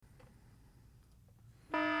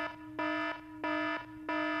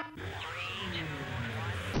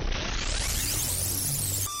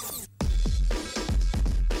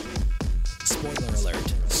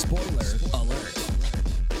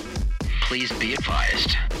Please be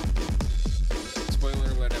advised. Spoiler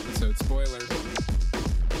alert episode. Spoiler.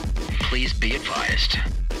 Please be advised.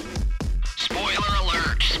 Spoiler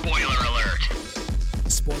alert! Spoiler alert!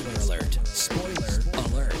 Spoiler alert. Spoiler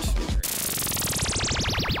alert.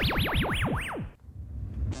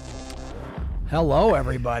 Hello,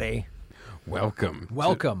 everybody. Welcome.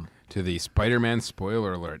 Welcome. To the Spider-Man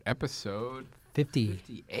spoiler alert episode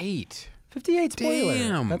 58. 58 spoiler.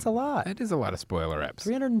 Damn. That's a lot. That is a lot of spoiler eps.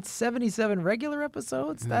 377 regular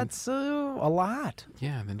episodes? That's a lot.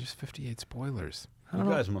 Yeah, then just 58 spoilers. You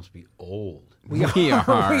guys must be old. We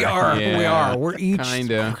are. Yeah, We are. We're each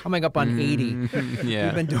kinda. coming up on 80. Yeah.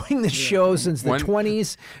 We've been doing this show since the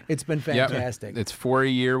 20s. It's been fantastic. Yep. It's 4 a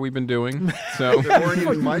year we've been doing. So There weren't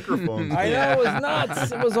even microphones. I know, it was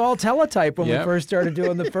nuts. It was all teletype when we Yep. first started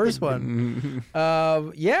doing the first one.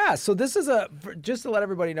 So this is just to let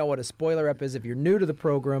everybody know what a spoiler ep is. If you're new to the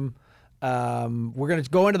program, we're going to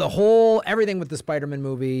go into everything with the Spider-Man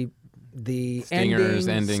movie, the Stingers,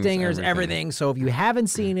 endings, everything. So if you haven't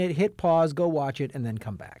seen it, hit pause, go watch it, and then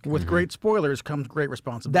come back. With great spoilers comes great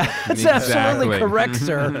responsibility. That's Exactly. absolutely correct,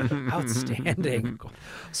 sir. Outstanding.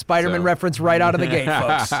 Spider-Man reference right out of the gate,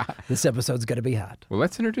 folks. This episode's going to be hot. well,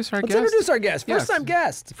 let's introduce our Let's guest. introduce our guest. Yes. First-time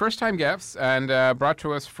guest. First-time guest, and brought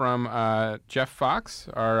to us from Jeff Fox,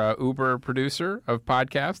 our Uber producer of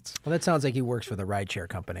podcasts. Well, that sounds like he works for the rideshare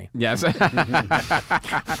company. Yes.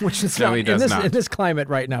 Which is No, not, he does not. In this climate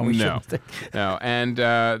right now, we No. shouldn't. No, and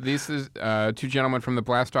these is two gentlemen from the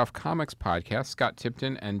Blastoff Comics podcast, Scott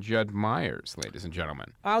Tipton and Jud Meyers, ladies and gentlemen.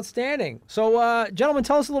 Outstanding. So, gentlemen,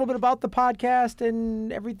 tell us a little bit about the podcast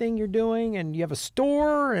and everything you're doing. And you have a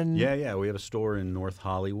store. And Yeah. We have a store in North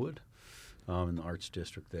Hollywood, in the Arts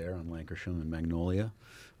District there on Lancashire and Magnolia.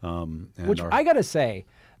 which I got to say,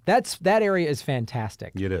 that area is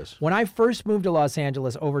fantastic. It is. When I first moved to Los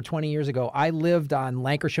Angeles over 20 years ago, I lived on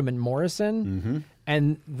Lancashire and Morrison,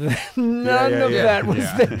 and none of that was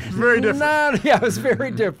Very different. it was very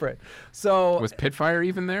different. So Was Pitfire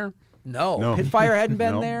even there? no, No. Pitfire hadn't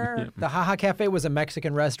been No. there. The Haha Cafe was a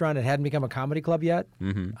Mexican restaurant. It hadn't become a comedy club yet.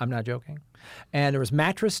 I'm not joking. And there was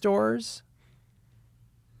mattress stores.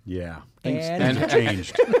 Yeah. Things And- have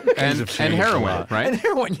changed. And have changed a heroin, lot. right? And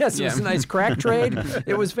heroin, yes, it was a Yeah. nice crack trade.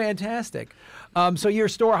 It was fantastic. So your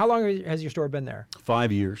store, how long has your store been there?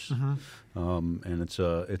 5 years. And it's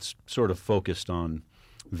sort of focused on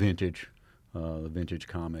vintage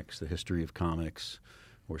comics, the history of comics.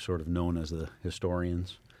 We're sort of known as the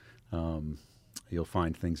historians. You'll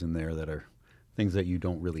find things in there that are things that you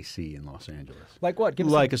don't really see in Los Angeles. Like what? Give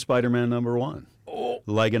us Like a Spider-Man #1.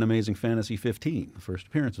 Like an Amazing Fantasy 15, the first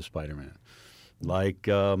appearance of Spider-Man. Like,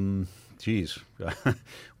 we're known I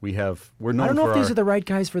don't know for if these our- are the right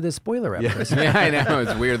guys for this spoiler episode. Yeah, I know.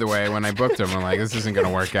 It's weird the way when I booked them, I'm like, this isn't going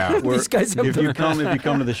to work out. These guys have if the- you come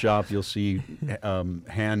to the shop, you'll see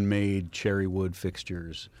handmade cherry wood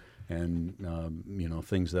fixtures and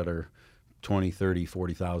things that are $20,000, $30,000,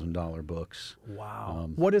 $40,000 books. Wow.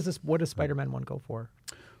 What does Spider-Man 1 go for?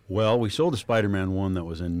 Well, we sold a Spider-Man 1 that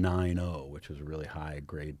was in 9.0, which was a really high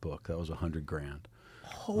grade book. That was $100,000.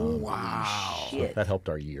 Wow. Shit. That helped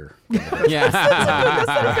our year. Yeah. That's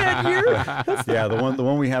not a bad year. Yeah, the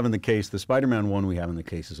one we have in the case, the Spider-Man 1 we have in the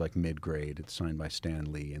case is like mid-grade. It's signed by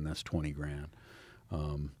Stan Lee, and that's $20,000.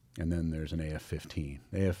 And then there's an AF-15.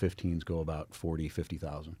 AF-15s go about $40,000,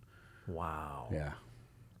 $50,000. Wow. Yeah.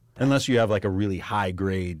 Unless you have like a really high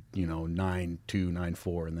grade, 9.2,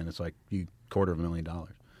 9.4, and then it's like $250,000.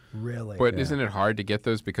 Really? But isn't it hard to get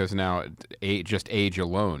those because now just age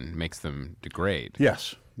alone makes them degrade?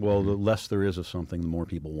 Yes. Well, the less there is of something, the more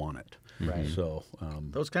people want it. Right. So,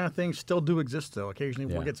 Those kind of things still do exist, though. Occasionally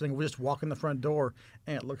we'll Yeah. get something, we just walk in the front door,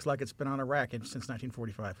 and it looks like it's been on a rack since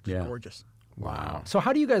 1945, which Yeah. is gorgeous. Wow. So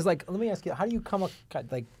how do you guys let me ask you, how do you come up,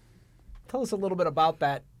 tell us a little bit about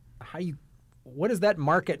that. What is that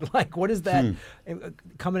market like? What is that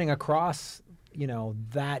coming across,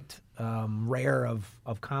 that rare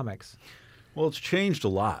of comics? well, it's changed a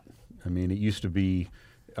lot. I mean, it used to be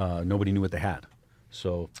nobody knew what they had.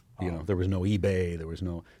 So, there was no eBay,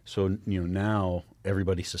 so now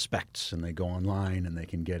everybody suspects and they go online and they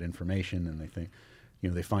can get information and they think,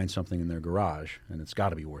 they find something in their garage and it's got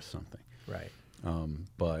to be worth something. Right.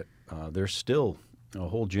 But there's still a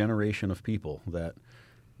whole generation of people that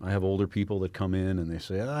I have older people that come in and they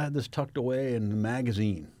say, I had this tucked away in the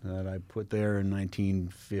magazine that I put there in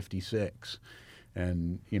 1956.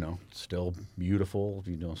 And, still beautiful,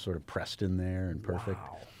 sort of pressed in there and perfect.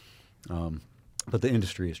 Wow. But the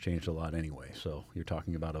industry has changed a lot anyway. So you're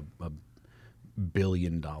talking about a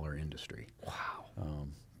billion-dollar industry. Wow.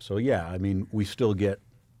 So, yeah, I mean, we still get,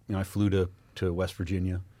 I flew to West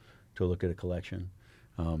Virginia to look at a collection.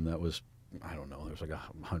 That was I don't know, there's like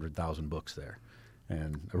 100,000 books there,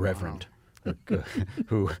 and a reverend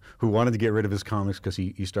who wanted to get rid of his comics because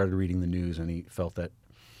he started reading the news and he felt that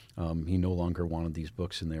he no longer wanted these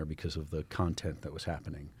books in there because of the content that was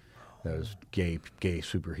happening. That was gay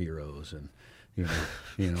superheroes and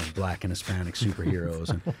you know, black and Hispanic superheroes,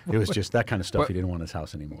 and it was just that kind of stuff he didn't want in his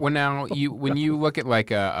house anymore. Well, now when you look at like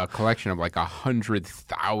a collection of like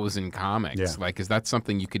 100,000 comics, like is that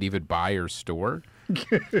something you could even buy or store?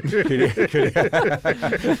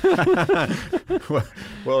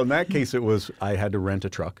 Well, in that case, it was I had to rent a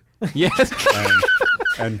truck. Yes.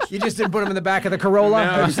 And You just didn't put him in the back of the Corolla?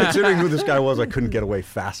 No. and considering who this guy was, I couldn't get away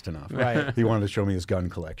fast enough. Right. He wanted to show me his gun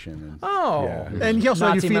collection. And, Oh. yeah. And he also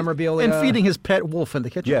Nazi memorabilia. and feeding his pet wolf in the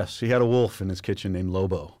kitchen. Yes, he had a wolf in his kitchen named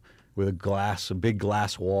Lobo with a big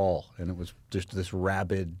glass wall, and it was just this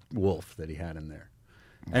rabid wolf that he had in there.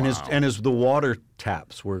 And the water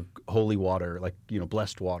taps were holy water, like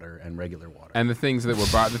blessed water and regular water. And the things that were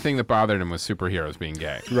the thing that bothered him was superheroes being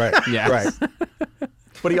gay. Right. Yes. Right.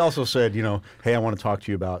 But he also said, hey, I want to talk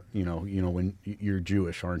to you about, when you're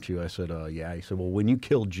Jewish, aren't you? I said, yeah. He said, well, when you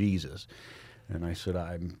killed Jesus. And I said,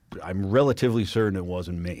 I'm relatively certain it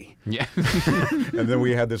wasn't me. Yeah. And then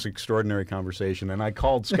we had this extraordinary conversation. And I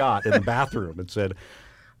called Scott in the bathroom and said,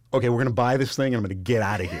 okay, we're going to buy this thing and I'm going to get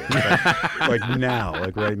out of here. Like now,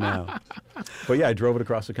 like right now. But yeah, I drove it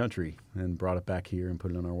across the country and brought it back here and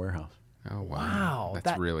put it in our warehouse. Oh, wow. Wow,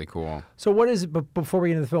 That's really cool. So what is, but before we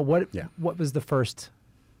get into the film, what was the first,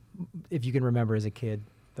 if you can remember as a kid,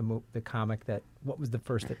 the comic what was the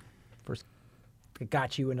first that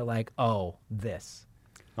got you into like, oh, this?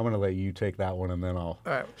 I'm going to let you take that one and then I'll...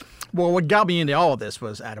 All right. Well, what got me into all of this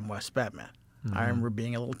was Adam West's Batman. I remember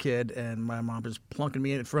being a little kid and my mom was plunking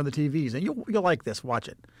me in front of the TVs and you'll like this, watch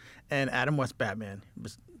it. And Adam West Batman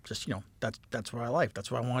was just, that's what I liked.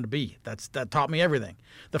 That's what I wanted to be. That taught me everything.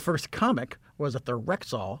 The first comic was at the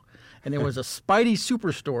Rexall, and it was a Spidey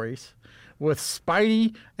Super Stories with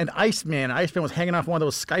Spidey and Iceman. Iceman was hanging off one of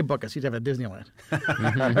those sky buckets he'd have at Disneyland.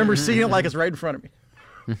 I remember seeing it like it's right in front of me.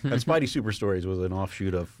 And Spidey Super Stories was an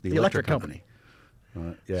offshoot of the Electric Company.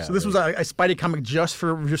 Yeah. So this was a Spidey comic just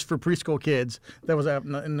for preschool kids that was out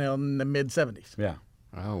in the mid '70s. Yeah.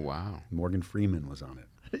 Oh, wow. Morgan Freeman was on it.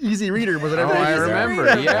 Easy Reader was it? Oh, I remember.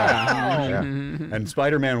 Yeah. Yeah. And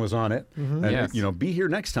Spider-Man was on it. And, Yes. be here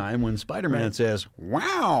next time when Spider-Man says,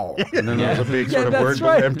 wow. And then there was a big Yeah, sort of that's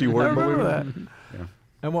right. empty I word remember balloon. that.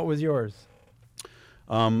 And what was yours?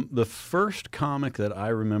 The first comic that I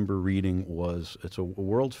remember reading it's a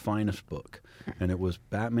world's finest book, and it was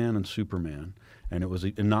Batman and Superman, and it was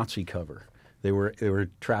a Nazi cover. They were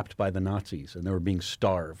trapped by the Nazis, and they were being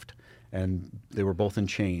starved, and they were both in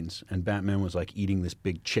chains, and Batman was like eating this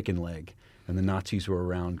big chicken leg, and the Nazis were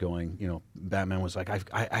around going, Batman was like,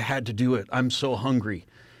 I had to do it. I'm so hungry.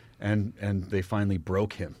 And they finally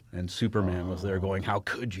broke him, and Superman was there going, how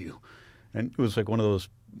could you? And it was like one of those,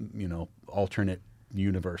 alternate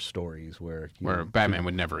universe stories where Batman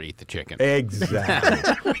would never eat the chicken.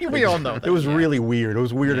 Exactly. We all know that. It was really weird. It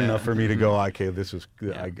was weird enough for me to go, okay, this is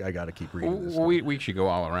I got to keep reading this. Well, we should go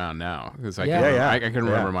all around now because I Yeah. can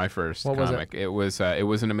remember my first What was it? comic. It was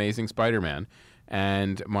an Amazing Spider-Man,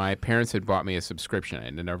 and my parents had bought me a subscription. I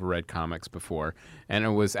had never read comics before, and it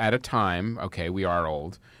was at a time. Okay, we are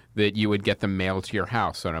old. That you would get them mailed to your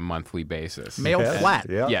house on a monthly basis. Mailed flat.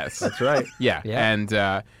 Yeah, Yes. that's right. Yeah. Yeah.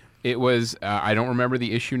 And it was, I don't remember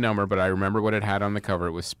the issue number, but I remember what it had on the cover.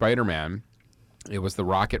 It was Spider-Man. It was the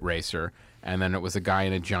Rocket Racer. And then it was a guy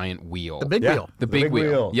in a giant wheel. The big Yeah. wheel. The big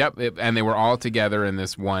wheel. Yep. And they were all together in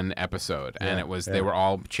this one episode. And it was, they were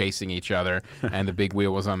all chasing each other. And the big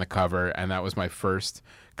wheel was on the cover. And that was my first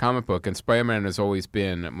comic book. And Spider-Man has always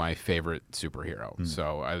been my favorite superhero.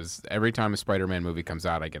 So every time a Spider-Man movie comes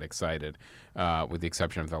out, I get excited, with the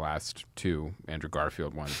exception of the last two Andrew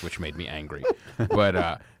Garfield ones, which made me angry.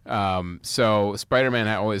 But so Spider-Man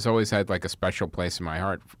always had like a special place in my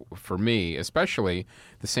heart for me, especially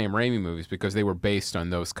the Sam Raimi movies, because they were based on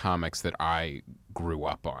those comics that I grew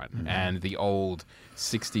up on and the old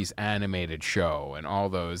 60s animated show and all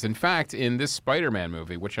those. In fact, in this Spider-Man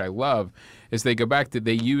movie, which I love, is they go back to,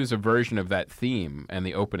 they use a version of that theme and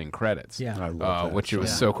the opening credits. Yeah. I love that. Which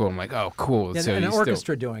was so cool. I'm like, oh, cool. Yeah, So and an you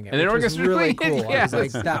orchestra doing it. And an which was orchestra really doing it, cool. I was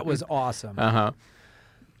yes. like, that was awesome. Uh-huh.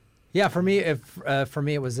 Yeah, for me,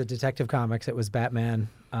 it was a Detective Comics. It was Batman,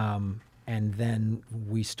 and then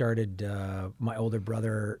we started. My older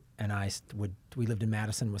brother and I we lived in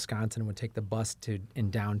Madison, Wisconsin, and would take the bus in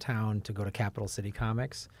downtown to go to Capital City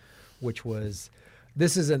Comics, which was.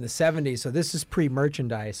 This is in the 70s, so this is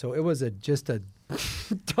pre-merchandise. So it was just a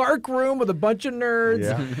dark room with a bunch of nerds,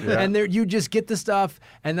 Yeah. and you just get the stuff.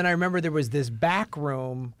 And then I remember there was this back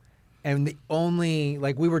room and the only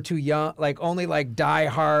like we were too young, like only like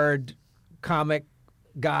die-hard comic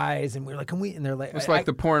guys, and we were like, can we? And they're like, It's like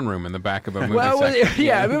the porn room in the back of a movie well, section.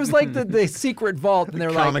 yeah, it was like the secret vault, and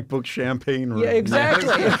they're like, Comic book champagne room. yeah, exactly.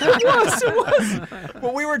 It was.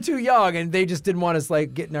 Well, we were too young, and they just didn't want us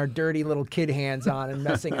like getting our dirty little kid hands on and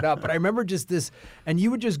messing it up. But I remember just this, and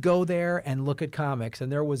you would just go there and look at comics,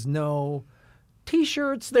 and there was no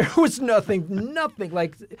T-shirts. There was nothing.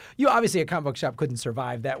 Like you, obviously, a comic book shop couldn't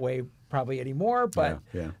survive that way probably anymore, but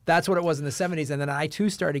Yeah. that's what it was in the 70s. And then I too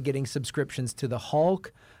started getting subscriptions to the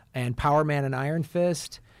Hulk and Power Man and Iron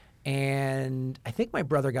Fist. And I think my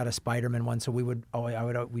brother got a Spiderman one, so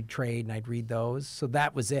we'd trade and I'd read those. So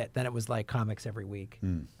that was it. Then it was like comics every week,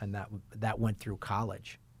 and that went through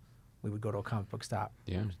college. We would go to a comic book stop.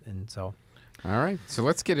 Yeah. And so, All right, so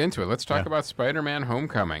let's get into it. Let's talk about Spider-Man: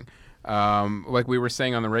 Homecoming. Like we were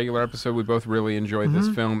saying on the regular episode, we both really enjoyed this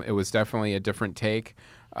film. It was definitely a different take.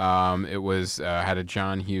 It was had a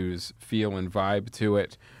John Hughes feel and vibe to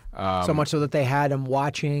it. so much so that they had him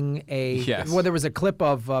watching well, there was a clip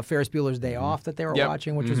of Ferris Bueller's Day Off that they were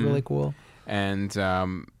watching, which was really cool. And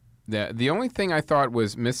the only thing I thought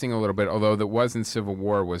was missing a little bit, although that was in Civil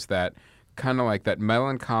War, was that kind of like that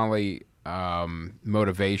melancholy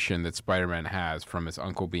motivation that Spider-Man has from his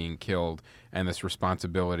uncle being killed and this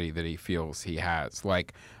responsibility that he feels he has.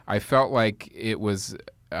 Like, I felt like it was...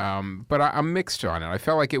 but I'm mixed on it. I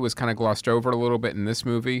felt like it was kind of glossed over a little bit in this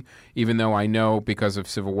movie, even though I know because of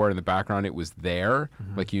Civil War in the background it was there.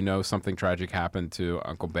 Like, something tragic happened to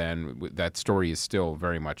Uncle Ben. That story is still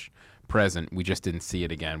very much present. We just didn't see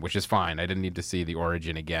it again, which is fine. I didn't need to see the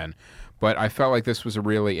origin again. But I felt like this was a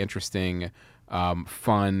really interesting,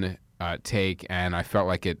 fun take, and I felt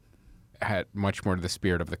like it had much more to the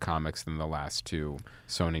spirit of the comics than the last two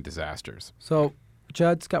Sony disasters. So,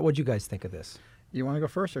 Judd, Scott, what'd you guys think of this? You want to go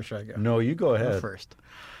first, or should I go? No, you go ahead. Go first.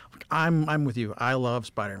 I'm with you. I love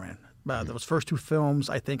Spider-Man. Those first two films,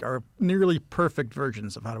 I think, are nearly perfect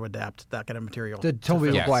versions of how to adapt that kind of material. The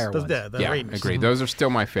Tobey Maguire ones. The Yeah, Raimi's. agreed. Those are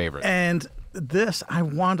still my favorite. And this, I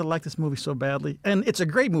wanted to like this movie so badly. And it's a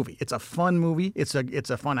great movie. It's a fun movie. It's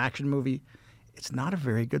a fun action movie. It's not a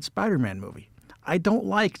very good Spider-Man movie. I don't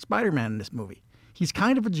like Spider-Man in this movie. He's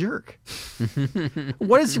kind of a jerk.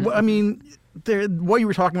 What you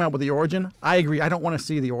were talking about with the origin, I agree. I don't want to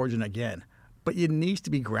see the origin again. But it needs to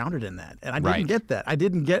be grounded in that. And I didn't get that. I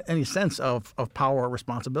didn't get any sense of power or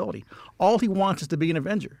responsibility. All he wants is to be an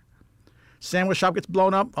Avenger. Sandwich shop gets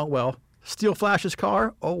blown up. Oh, well. Steal Flash's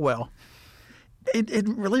car. Oh, well. It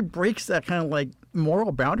really breaks that kind of like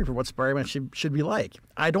moral boundary for what Spider-Man should be like.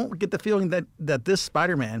 I don't get the feeling that this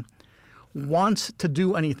Spider-Man wants to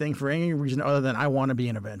do anything for any reason other than I want to be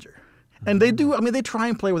an Avenger. And they do. I mean, they try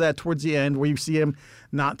and play with that towards the end, where you see him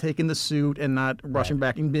not taking the suit and not rushing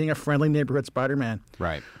back and being a friendly neighborhood Spider-Man.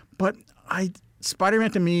 Right. But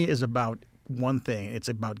Spider-Man to me is about one thing. It's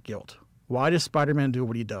about guilt. Why does Spider-Man do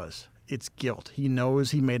what he does? It's guilt. He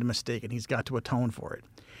knows he made a mistake and he's got to atone for it.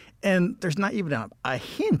 And there's not even a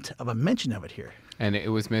hint of a mention of it here. And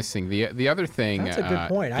it was missing. The other thing... That's a good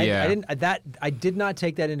point. Yeah. I did not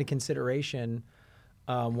take that into consideration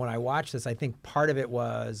when I watched this. I think part of it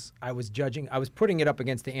was I was putting it up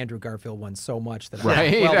against the Andrew Garfield one so much that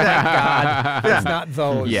Right. I well, thank God, it's not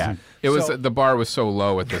those. Yeah. It was the bar was so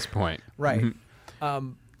low at this point. Right.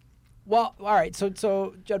 Well, all right. So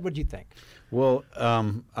Judd, what do you think? Well,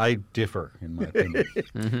 I differ in my opinion.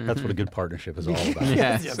 That's what a good partnership is all about.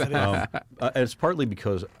 Yes, it is. It's partly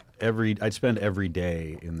because I'd spend every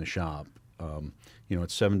day in the shop.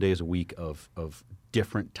 It's 7 days a week of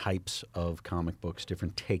different types of comic books,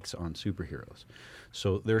 different takes on superheroes.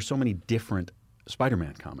 So there are so many different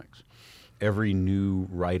Spider-Man comics. Every new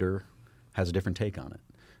writer has a different take on it.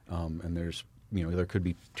 And there's, there could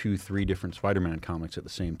be 2-3 different Spider-Man comics at the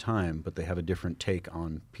same time, but they have a different take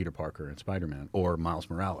on Peter Parker and Spider-Man, or Miles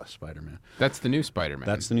Morales Spider-Man. That's the new Spider-Man.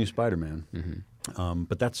 That's the new Spider-Man.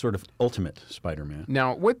 But that's sort of Ultimate Spider-Man.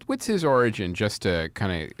 Now, what's his origin, just to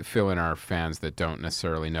kind of fill in our fans that don't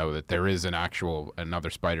necessarily know that there is another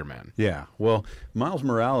Spider-Man? Yeah. Well, Miles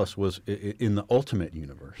Morales was in the Ultimate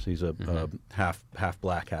Universe. He's a half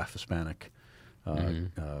black, half Hispanic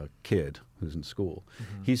kid who's in school.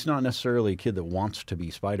 He's not necessarily a kid that wants to be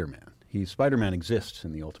Spider-Man. Spider-Man exists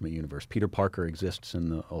in the Ultimate Universe. Peter Parker exists in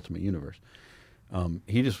the Ultimate Universe.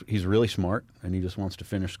 He's really smart, and he just wants to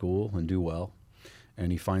finish school and do well. And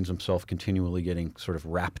he finds himself continually getting sort of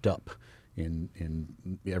wrapped up in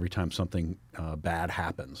every time something bad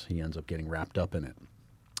happens. He ends up getting wrapped up in it,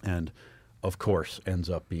 and of course ends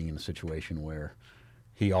up being in a situation where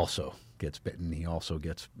he also gets bitten. He also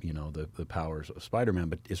gets the powers of Spider-Man,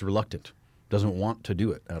 but is reluctant doesn't want to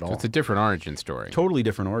do it at all. So it's a different origin story. Totally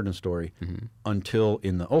different origin story until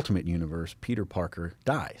in the Ultimate Universe, Peter Parker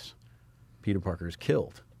dies. Peter Parker is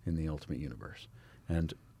killed in the Ultimate Universe.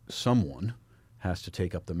 And someone has to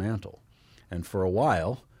take up the mantle. And for a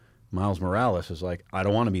while, Miles Morales is like, I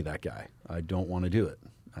don't want to be that guy. I don't want to do it.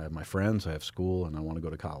 I have my friends, I have school, and I want to go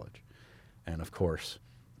to college. And of course,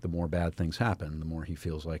 the more bad things happen, the more he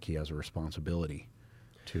feels like he has a responsibility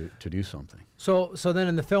to do something. So then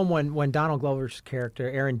in the film, when Donald Glover's character,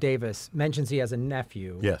 Aaron Davis, mentions he has a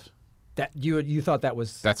nephew, Yes. that you thought that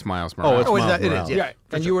was... That's Miles Morales. it's Oh, is Miles that, it Morales. is, yeah.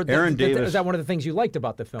 Yeah, and you were... Aaron Davis... Is that one of the things you liked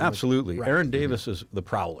about the film? Absolutely. Right. Aaron Davis is the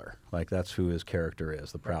Prowler. Like, that's who his character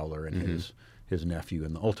is, the Prowler, and his nephew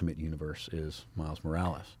in the Ultimate Universe is Miles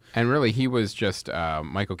Morales. And really, he was just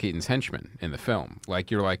Michael Keaton's henchman in the film.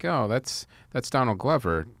 Like, you're like, oh, that's Donald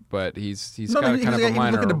Glover, but he's got kind of a he's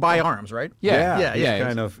minor... looking to buy arms, right? Yeah.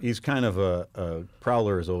 He's kind of a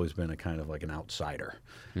Prowler has always been a kind of like an outsider.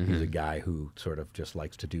 He's a guy who sort of just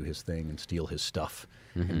likes to do his thing and steal his stuff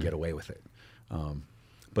and get away with it.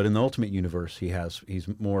 But in the Ultimate Universe, he's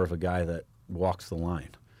more of a guy that walks the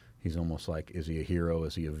line. He's almost like, is he a hero?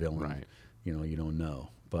 Is he a villain? Right. You know, you don't know.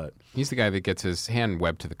 But He's the guy that gets his hand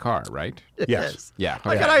webbed to the car, right? yes. Yeah.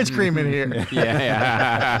 I got ice cream in here.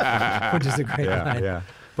 Yeah. Which is a great line. Yeah.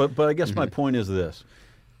 But I guess my point is this: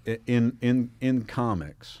 in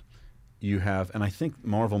comics, you have, and I think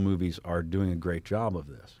Marvel movies are doing a great job of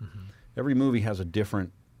this. Every movie has a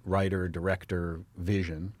different writer, director,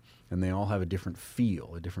 vision, and they all have a different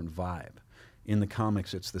feel, a different vibe. In the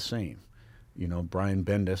comics, it's the same. You know, Brian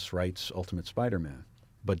Bendis writes Ultimate Spider-Man,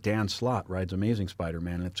 but Dan Slott writes Amazing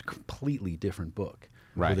Spider-Man, and it's a completely different book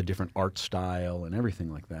with a different art style and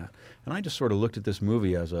everything like that. And I just sort of looked at this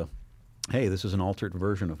movie as a, hey, this is an altered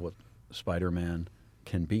version of what Spider-Man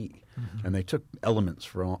can be. And they took elements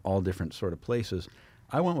from all different sort of places.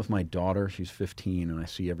 I went with my daughter. She's 15, and I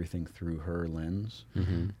see everything through her lens.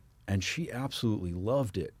 And she absolutely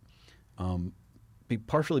loved it,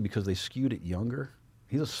 partially because they skewed it younger.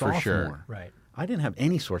 He's a sophomore. sure. Right. I didn't have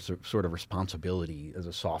any sort of responsibility as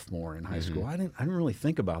a sophomore in high school. I didn't really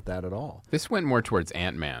think about that at all. This went more towards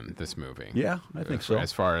Ant-Man, this movie. Yeah, I think so.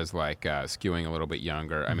 As far as like skewing a little bit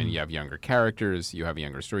younger. I mean, you have younger characters, you have a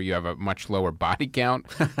younger story, you have a much lower body count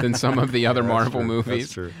than some of the other Marvel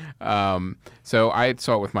movies. That's true. So I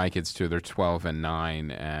saw it with my kids too. They're 12 and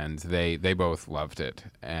 9, and they both loved it.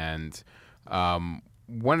 And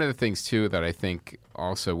one of the things too that I think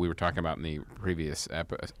also we were talking about in the previous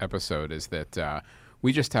episode is that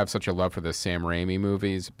we just have such a love for the Sam Raimi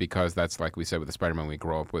movies because that's, like we said with the Spider-Man, we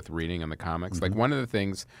grow up with reading in the comics. Like, one of the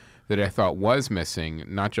things that I thought was missing,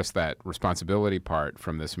 not just that responsibility part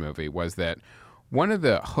from this movie, was that one of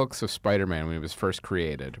the hooks of Spider-Man when he was first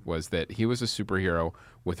created was that he was a superhero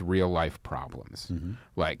with real life problems.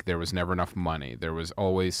 Like, there was never enough money. There was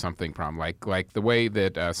always something problem. Like the way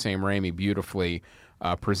that Sam Raimi beautifully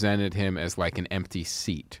presented him as like an empty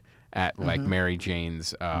seat at like Mary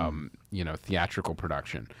Jane's theatrical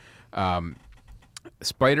production.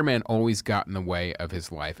 Spider-Man always got in the way of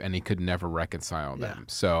his life, and he could never reconcile them.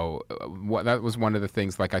 So that was one of the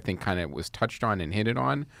things, like, I think kind of was touched on and hinted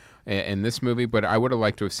on in this movie, but I would have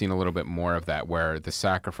liked to have seen a little bit more of that, where the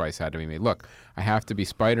sacrifice had to be made. Look, I have to be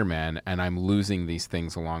Spider-Man, and I'm losing these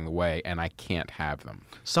things along the way, and I can't have them.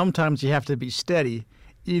 Sometimes you have to be steady,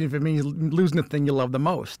 even if it means losing the thing you love the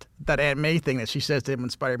most. That Aunt May thing that she says to him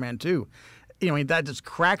in Spider-Man 2, that just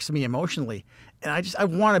cracks me emotionally. And I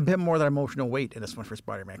want a bit more of that emotional weight in this one for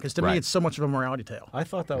Spider-Man, because to me it's so much of a morality tale. I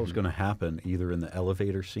thought that was going to happen either in the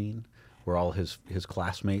elevator scene, where all his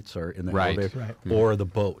classmates are in the elevator, or the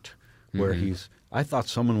boat, where I thought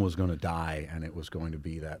someone was going to die, and it was going to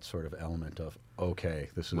be that sort of element of, okay,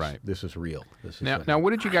 this is real. Now,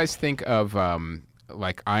 what did you guys think of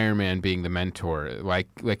like Iron Man being the mentor?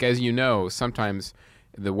 Like as you know, sometimes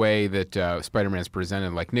the way that Spider-Man is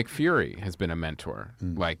presented, like Nick Fury has been a mentor,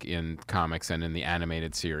 like in comics and in the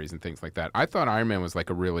animated series and things like that. I thought Iron Man was like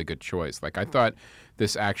a really good choice. Like, I thought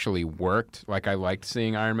this actually worked. Like, I liked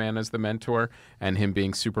seeing Iron Man as the mentor and him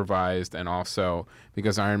being supervised, and also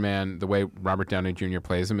because Iron Man, the way Robert Downey Jr.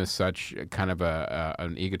 plays him, is such kind of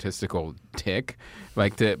an egotistical tick.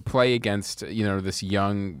 Like, to play against this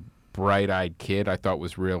young, bright-eyed kid, I thought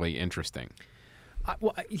was really interesting.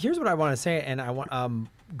 Well, here's what I want to say, and I want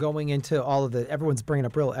going into all of everyone's bringing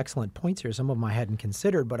up real excellent points here. Some of them I hadn't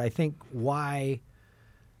considered, but I think why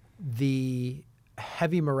the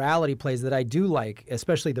heavy morality plays that I do like,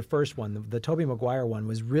 especially the first one, the Tobey Maguire one,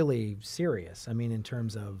 was really serious. I mean, in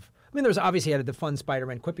terms of, there's obviously had the fun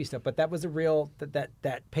Spider-Man quippy stuff, but that was a real that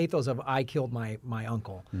pathos of I killed my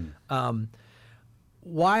uncle.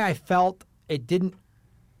 Why I felt it didn't.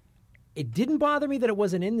 it didn't bother me that it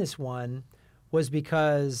wasn't in this one was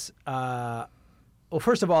because, well,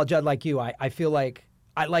 first of all, Judd, like you, I feel like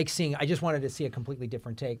I like seeing, I just wanted to see a completely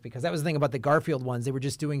different take because that was the thing about the Garfield ones. They were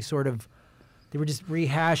just doing sort of, they were just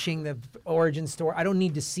rehashing the origin story. I don't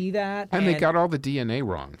need to see that. And they got all the DNA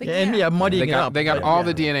wrong. Muddying it up. They got all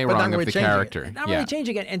the DNA But not wrong of really the changing it. character. Not really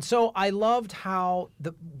changing it. And so I loved how,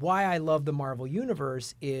 why I love the Marvel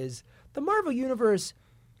Universe is the Marvel Universe.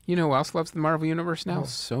 You know who else loves the Marvel Universe now?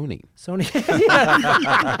 Sony. Sony.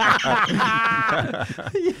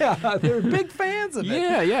 Yeah, they're big fans of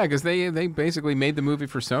it. Yeah, because they basically made the movie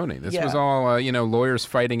for Sony. This was Yeah. all, lawyers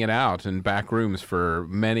fighting it out in back rooms for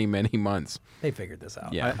many, many months. They figured this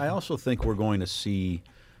out. Yeah. I also think we're going to see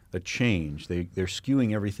a change. They're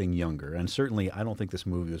skewing everything younger, and certainly I don't think this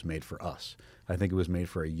movie was made for us. I think it was made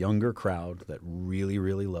for a younger crowd that really,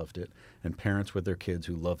 really loved it, and parents with their kids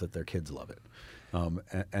who love that their kids love it.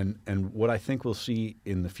 And what I think we'll see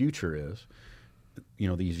in the future is,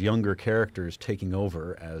 these younger characters taking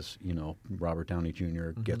over as, Robert Downey Jr.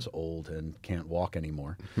 gets old and can't walk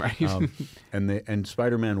anymore. Right. And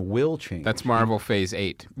Spider-Man will change. That's Marvel Phase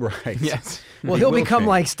 8. Right. Yes. Well, he'll will become change.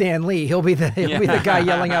 like Stan Lee. He'll be the guy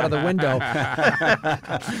yelling out of the window.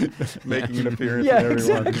 Making an appearance Yeah, in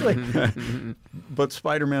everyone. exactly. But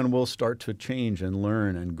Spider-Man will start to change and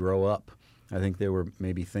learn and grow up. I think they were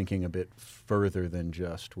maybe thinking a bit further than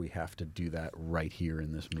just we have to do that right here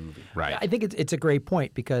in this movie. Right. I think it's a great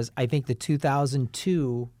point because I think the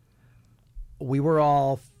 2002, we were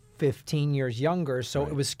all 15 years younger, so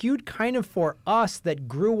it was skewed kind of for us that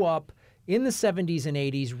grew up in the 70s and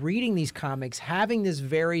 80s reading these comics, having this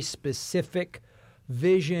very specific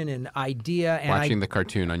vision and idea. And Watching the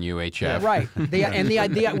cartoon on UHF. Right. The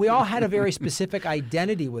idea, we all had a very specific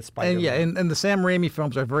identity with Spider-Man. And the Sam Raimi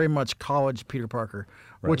films are very much college Peter Parker,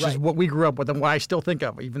 which is what we grew up with and what I still think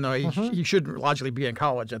of, even though he shouldn't logically be in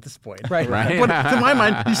college at this point. Right. Right. But to my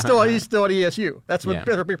mind, he's still at ESU. That's what Yeah.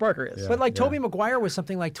 Peter Parker is. But like Tobey Maguire was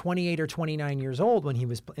something like 28 or 29 years old when he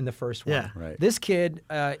was in the first one. Yeah. Right. This kid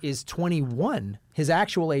is 21. His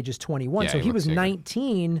actual age is 21. Yeah, so he he was looks younger.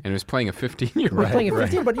 19. And he was playing a 15-year-old. We're playing at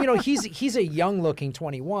 15, but he's a young-looking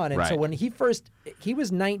 21, and so Right. when he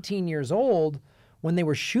was 19 years old when they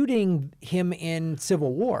were shooting him in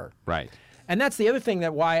Civil War, Right. and that's the other thing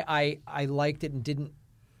that why I liked it and didn't.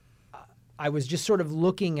 I was just sort of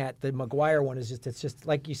looking at the Maguire one. It's just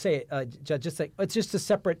like you say, just like it's just a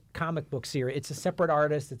separate comic book series. It's a separate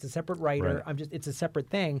artist. It's a separate writer. Right. It's a separate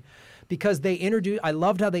thing, because I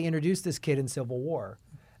loved how they introduced this kid in Civil War.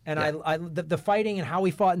 And the fighting and how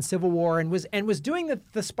he fought in Civil War and was doing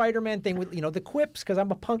the Spider-Man thing with the quips, because I'm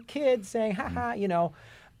a punk kid saying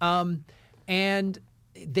and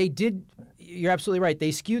they did. You're absolutely right.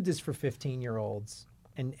 They skewed this for 15-year-olds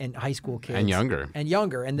and high school kids And younger.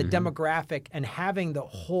 and the demographic and having the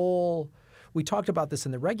whole. We talked about this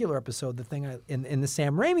in the regular episode. The thing in the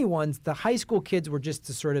Sam Raimi ones, the high school kids were just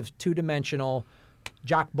the sort of two-dimensional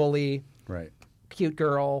jock bully, Right. cute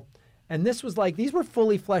girl. And this was like, these were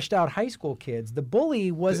fully fleshed out high school kids. The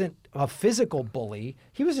bully wasn't a physical bully.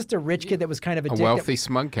 He was just a rich kid that was kind of a A dick wealthy,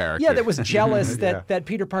 smug character. yeah, that was jealous that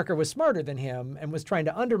Peter Parker was smarter than him and was trying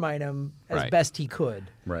to undermine him as Right. best he could.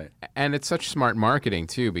 Right. And it's such smart marketing,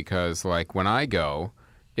 too, because, like, when I go,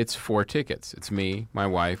 it's 4 tickets. It's me, my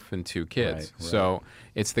wife, and 2 kids. Right. So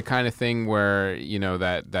it's the kind of thing where,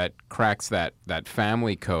 that cracks that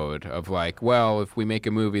family code of, like, well, if we make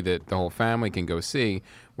a movie that the whole family can go see,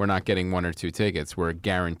 we're not getting 1 or 2 tickets. We're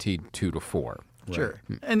guaranteed 2 to 4. Sure.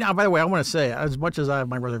 And by the way, I want to say, as much as I have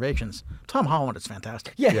my reservations, Tom Holland is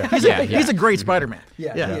fantastic. Yeah. He's a great Spider-Man.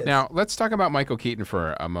 Yeah, yeah. he is. Now, let's talk about Michael Keaton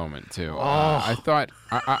for a moment, too. I thought,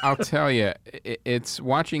 I'll tell you, it's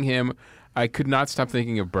watching him. I could not stop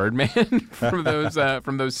thinking of Birdman from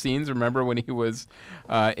those scenes. Remember when he was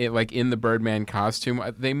in the Birdman costume?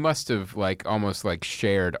 They must have almost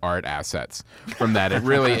shared art assets from that. It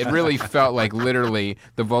really felt like literally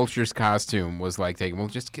the Vulture's costume was taken. Well,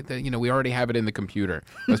 just get the we already have it in the computer.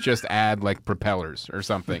 Let's just add propellers or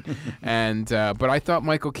something. And but I thought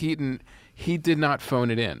Michael Keaton, he did not phone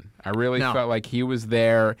it in. I really felt like he was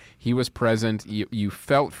there. He was present. You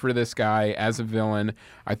felt for this guy as a villain.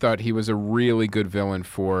 I thought he was a really good villain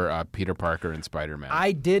for Peter Parker and Spider-Man.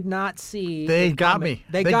 I did not see. They got me.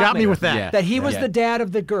 They They got got me me with that. Yeah. That he was the dad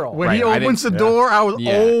of the girl. When Right, he I opens the didn't- door, I was,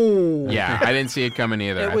 Yeah. oh. Yeah, I didn't see it coming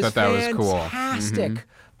either. It I was thought that was cool. fantastic.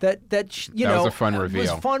 That was a fun It reveal.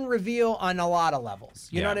 was fun reveal on a lot of levels.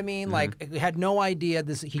 You know Yeah. what I mean? Like, had no idea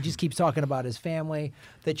this. He just keeps talking about his family.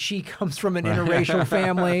 That she comes from an interracial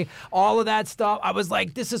family. All of that stuff. I was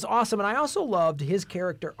like, this is awesome. And I also loved his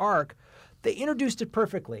character arc. They introduced it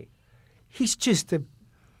perfectly. He's just a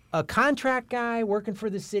a contract guy working for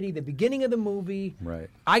the city, the beginning of the movie. Right.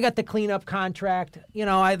 I got the cleanup contract. You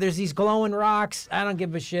know, there's these glowing rocks. I don't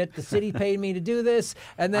give a shit. The city paid me to do this.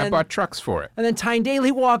 And then I bought trucks for it. And then Tyne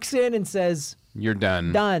Daly walks in and says, "You're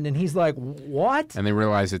done." "Done." And he's like, "What?" And they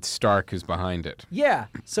realize it's Stark who's behind it. Yeah.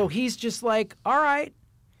 So he's just like, "All right."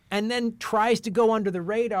 And then tries to go under the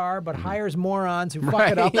radar, but hires morons who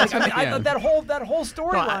fuck it up. Like, I mean, I Yeah. thought that whole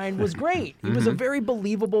storyline was great. He was a very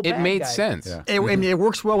believable bad It made guy. sense. Yeah. And it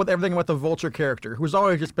works well with everything about the Vulture character, who's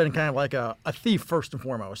always just been kind of like a thief first and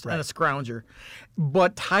foremost, and a scrounger,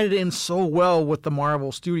 but tied it in so well with the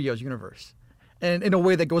Marvel Studios universe, and in a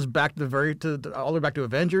way that goes back to all the way back to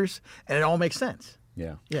Avengers, and it all makes sense.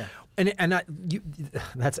 Yeah. Yeah. And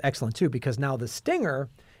that's excellent too, because now the Stinger,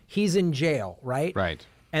 he's in jail, right? Right.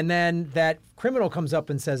 And then that criminal comes up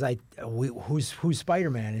and says, "Who's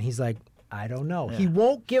Spider-Man?" And he's like, "I don't know." Yeah. He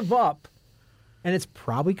won't give up, and it's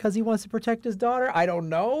probably because he wants to protect his daughter. I don't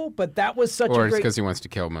know, but that was such Or a it's great. because he wants to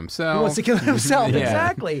kill himself. He wants to kill himself. Yeah.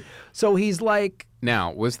 Exactly. So he's like,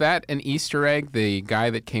 Now, was that an Easter egg? The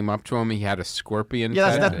guy that came up to him, he had a scorpion.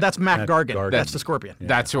 Yeah, head? that's Mac Gargan. Gargan. That's the Scorpion.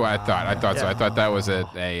 That's what I thought. I thought so. I thought that was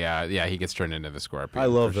yeah. He gets turned into the scorpion. I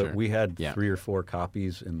love for that sure. we had Yeah. 3 or 4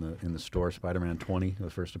 copies in the store. Spider-Man 20,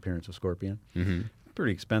 the first appearance of Scorpion. Mm-hmm.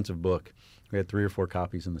 Pretty expensive book. We had 3 or 4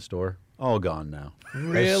 copies in the store. All gone now.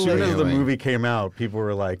 As soon as the Really? movie came out, people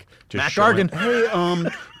were like, just Mac showing, Gargan. "Hey,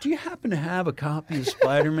 do you happen to have a copy of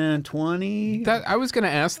Spider-Man 20?" I was going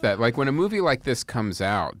to ask that. Like, when a movie like this comes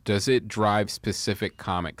out, does it drive specific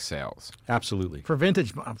comic sales? Absolutely. For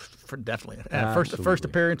vintage, for definitely. First Absolutely.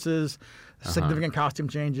 appearances, significant costume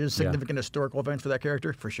changes, significant historical events for that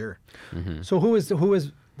character, for sure. so who is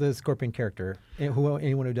the Scorpion character?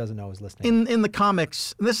 Anyone who doesn't know is listening. In the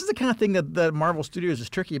comics, and this is the kind of thing that Marvel Studios is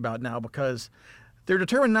tricky about now, because they're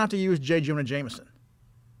determined not to use J. Jonah Jameson,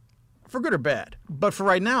 for good or bad. But for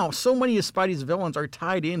right now, so many of Spidey's villains are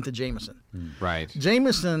tied into Jameson. Right.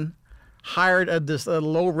 Jameson hired this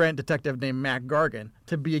low-rent detective named Mac Gargan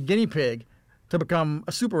to be a guinea pig to become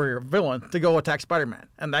a superhero villain to go attack Spider-Man,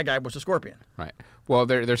 and that guy was the Scorpion. Right. Well,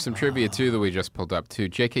 there's some trivia, too, that we just pulled up, too.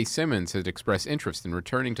 J.K. Simmons had expressed interest in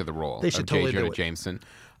returning to the role They of should J. totally Jonah do it. Jameson.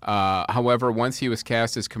 However, once he was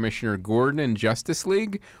cast as Commissioner Gordon in Justice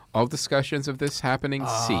League, all discussions of this happening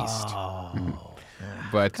ceased.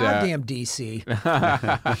 But Goddamn DC.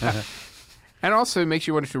 and also it makes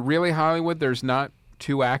you wonder, if really Hollywood, there's not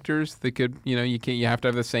 2 actors that could, you have to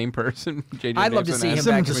have the same person. J. Jonah I'd love to Jameson see as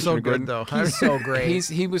him back Simmons in is so Commissioner good, Gordon. though. He's so great.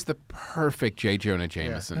 He was the perfect J. Jonah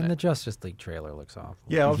Jameson. And the Justice League trailer looks awful.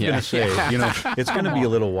 Yeah, I was Yeah. going to say, it's going to be a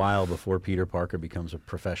little while before Peter Parker becomes a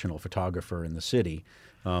professional photographer in the city.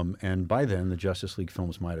 And by then, the Justice League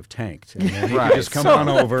films might have tanked. And then he Right. could just come on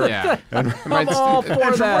over. Yeah. I'm all for And from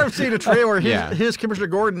what that. I've seen in the trailer, Yeah. his Commissioner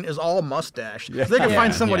Gordon is all mustache. So they can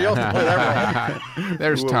find somebody else to play that role.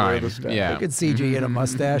 There's Who will wear time. the staff? Yeah. I could CG in a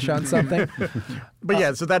mustache on something. But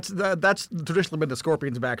yeah, so that's traditionally been the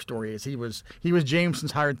Scorpion's backstory. Is he was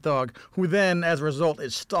Jameson's hired thug, who then, as a result,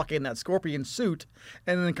 is stuck in that Scorpion suit,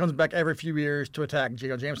 and then comes back every few years to attack J.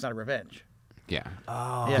 Jonah Jameson out of revenge. Yeah.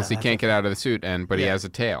 Oh, Because he can't get out of the suit, but he Yeah. has a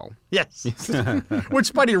tail. Yes, which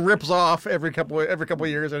Spidey rips off every couple of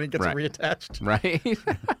years, and he gets Right. reattached. Right?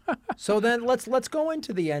 So then let's go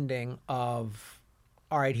into the ending of.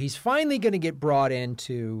 All right, he's finally going to get brought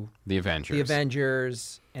into The Avengers. the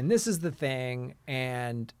Avengers, and this is the thing.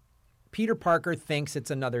 And Peter Parker thinks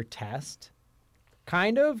it's another test,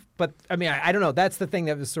 kind of. But I mean, I don't know. That's the thing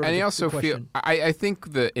that was sort of. And the I also feel, question. I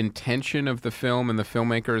think the intention of the film and the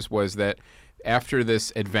filmmakers was that after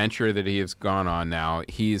this adventure that he has gone on now,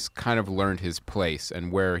 he's kind of learned his place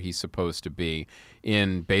and where he's supposed to be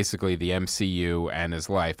in basically the MCU and his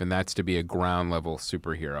life, and that's to be a ground level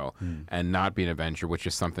superhero and not be an Avenger, which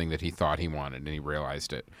is something that he thought he wanted, and he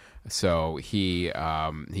realized it. So he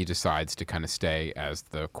decides to kind of stay as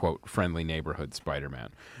the quote friendly neighborhood Spider-Man.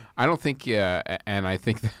 I don't think, and I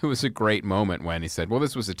think that it was a great moment when he said, "Well,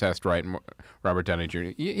 this was a test, right?" And Robert Downey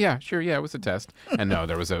Jr. Yeah, sure, yeah, it was a test. And no,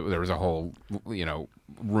 there was a whole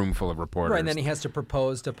room full of reporters. Right, and then he has to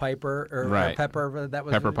propose to Piper or Right. Pepper. That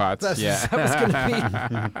was Pepper Potts. That Yeah. was going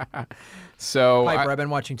to be So Piper. I've been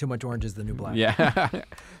watching too much Orange Is the New Black. yeah.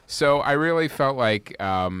 So I really felt like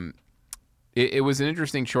it was an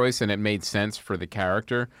interesting choice and it made sense for the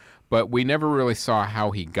character, but we never really saw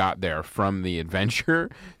how he got there from the adventure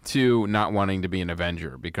to not wanting to be an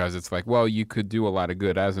Avenger, because it's like, well, you could do a lot of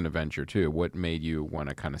good as an Avenger too. What made you want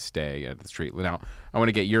to kind of stay at the street? Now, I want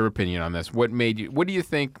to get your opinion on this. What do you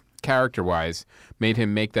think, character-wise, made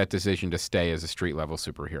him make that decision to stay as a street-level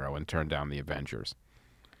superhero and turn down the Avengers?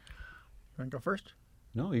 You want to go first?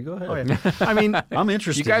 No, you go ahead. Oh, yeah. I mean, I'm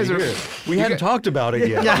interested. You guys to are- hear it. We hadn't talked about it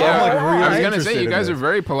yet. Yeah. I'm like really I was going to interested say, you in guys this. are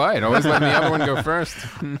very polite. Always letting the other one go first.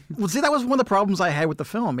 well, see, that was one of the problems I had with the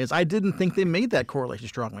film is I didn't think they made that correlation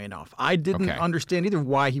strongly enough. I didn't Okay. understand either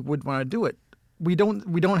why he would want to do it. We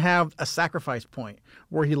don't have a sacrifice point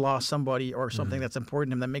where he lost somebody or something that's important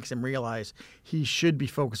to him that makes him realize he should be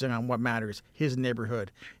focusing on what matters, his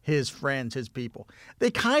neighborhood, his friends, his people. They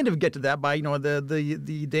kind of get to that by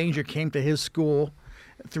the danger came to his school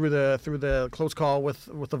through the close call with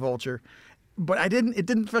the vulture. But it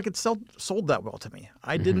didn't feel like it sold that well to me.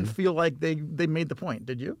 I didn't feel like they made the point.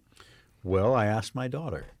 Did you? Well, I asked my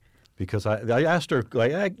daughter because I asked her.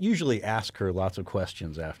 Like, I usually ask her lots of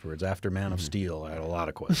questions afterwards. After Man of Steel, I had a lot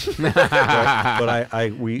of questions.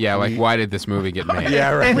 Why did this movie get made?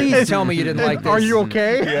 Yeah, right. Please tell me you didn't like this. Are you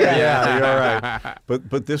okay? Yeah, you're all right.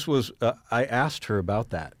 But this was I asked her about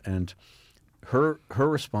that, and her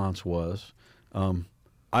response was,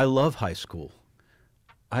 "I love high school.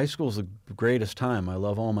 High school's the greatest time. I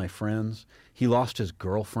love all my friends. He lost his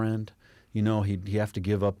girlfriend. You know, he'd have to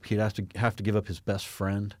give up. He'd have to give up his best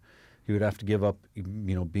friend. He would have to give up,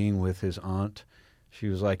 being with his aunt. She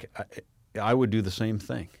was like, I would do the same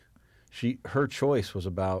thing. Her choice was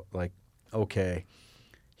about like, okay,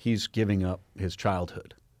 he's giving up his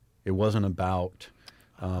childhood. It wasn't about,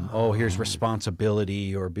 here's responsibility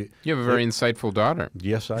You have a very insightful daughter.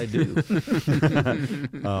 Yes, I do.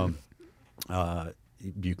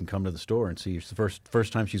 You can come to the store and see. It's the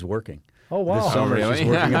first time she's working. Oh, wow. This summer really? she's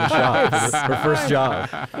working in the shop. Her first job.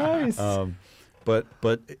 Nice. But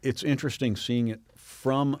it's interesting seeing it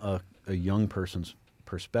from a young person's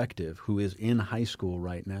perspective who is in high school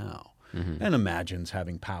right now and imagines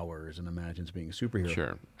having powers and imagines being a superhero.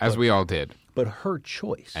 Sure. As we all did But her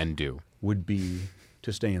choice and do. would be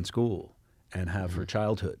to stay in school and have her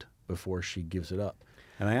childhood before she gives it up.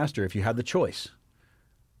 And I asked her, if you had the choice,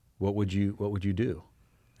 what would you do?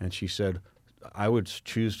 And she said, I would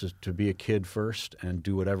choose to be a kid first and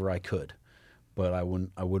do whatever I could, but I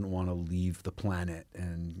wouldn't want to leave the planet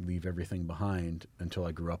and leave everything behind until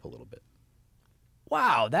I grew up a little bit.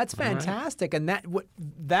 Wow, that's fantastic. And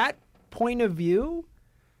that point of view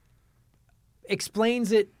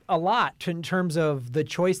explains it a lot in terms of the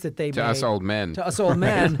choice that they made. To us old men. To us old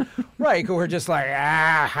men, right, who were just like,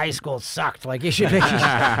 high school sucked. Like, you should, like,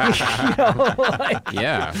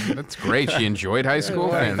 Yeah, that's great. She enjoyed high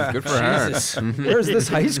school, and good for Jesus, where's this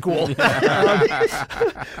high school?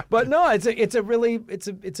 But no, it's a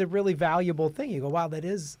really valuable thing. You go, wow, that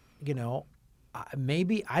is,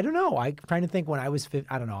 maybe, I don't know. I'm trying to think when I was,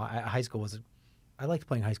 I don't know, high school was, I liked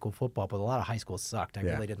playing high school football, but a lot of high school sucked. I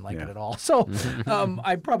really didn't like it at all. So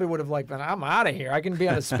I probably would have liked, I'm out of here. I can be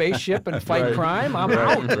on a spaceship and fight crime. I'm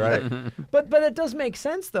out. Right. But it does make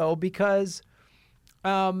sense, though, because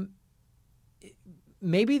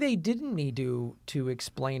maybe they didn't need to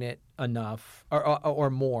explain it enough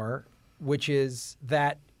or more, which is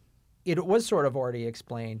that it was sort of already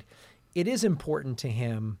explained. It is important to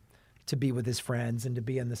him to be with his friends and to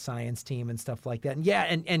be on the science team and stuff like that.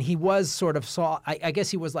 And and he was sort of I guess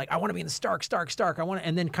he was like, I want to be in the Stark. I want to,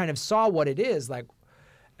 and then kind of saw what it is like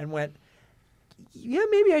and went, yeah,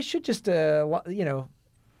 maybe I should just,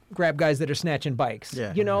 grab guys that are snatching bikes.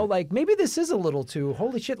 Yeah. Like maybe this is a little too,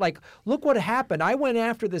 holy shit, like look what happened. I went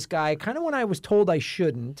after this guy kind of when I was told I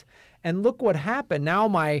shouldn't. And look what happened. Now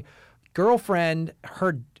my girlfriend,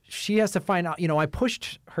 she has to find out, I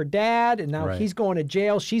pushed her dad and now he's going to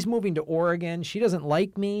jail. She's moving to Oregon. She doesn't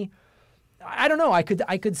like me. I don't know. I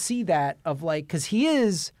could see that of like, cause he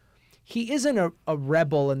isn't a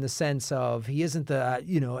rebel in the sense of, he isn't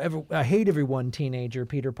the, I hate everyone teenager,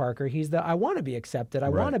 Peter Parker. He's the, I want to be accepted. I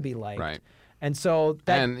want to be liked. Right. And so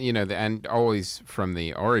that, and and always from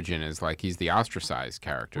the origin is like he's the ostracized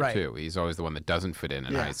character too. He's always the one that doesn't fit in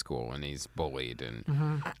high school, and he's bullied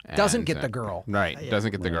and doesn't get the girl. Right,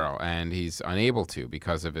 doesn't get the girl, and he's unable to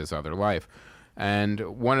because of his other life. And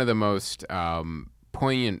one of the most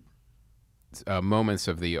poignant moments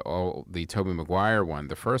of the Tobey Maguire one,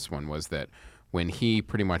 the first one, was that when he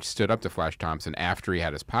pretty much stood up to Flash Thompson after he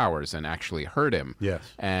had his powers and actually hurt him. Yes.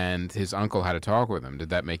 And his uncle had to talk with him. Did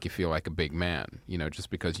that make you feel like a big man? Just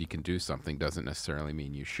because you can do something doesn't necessarily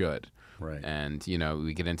mean you should. Right. And,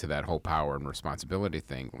 we get into that whole power and responsibility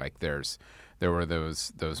thing. Like there were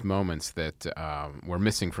those moments that were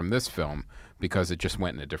missing from this film because it just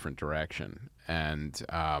went in a different direction. And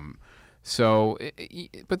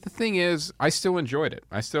but the thing is, I still enjoyed it.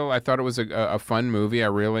 I thought it was a fun movie. I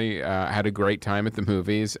really had a great time at the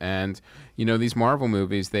movies. And, these Marvel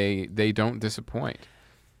movies, they don't disappoint.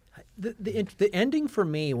 The ending for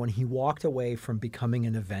me, when he walked away from becoming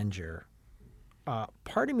an Avenger,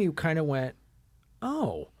 part of me kind of went,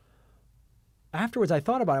 oh. Afterwards, I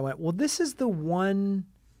thought about it. I went, well, this is the one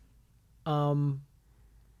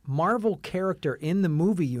Marvel character in the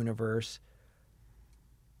movie universe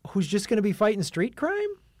who's just going to be fighting street crime?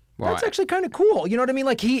 Well, That's actually kind of cool. You know what I mean?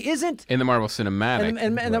 Like, he isn't... in the Marvel Cinematic.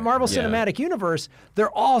 And the Marvel Cinematic Universe,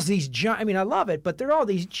 they're all these giant... I mean, I love it, but they're all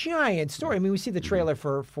these giant stories. I mean, we see the trailer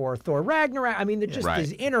for Thor Ragnarok. I mean, they're just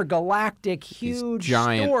these intergalactic, huge These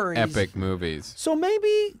giant, stories. epic movies. So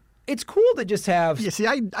maybe it's cool to just have... Yeah, see,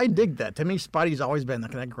 I dig that. To me, Spidey's always been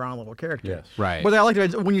like that ground level character. Yes. Right. But I like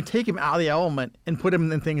it when you take him out of the element and put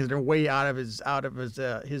him in things that are way out of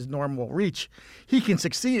his normal reach. He can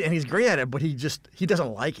succeed and he's great at it, but he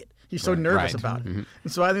doesn't like it. He's so nervous about it. And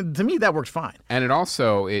so I think to me that works fine. And it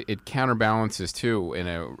also it counterbalances too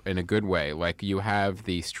in a good way. Like you have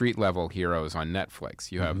the street level heroes on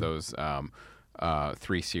Netflix. You have those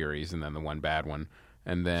 3 series and then the one bad one.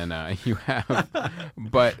 And then you have,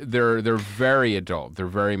 but they're very adult. They're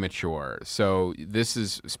very mature. So this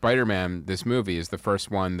is Spider-Man. This movie is the first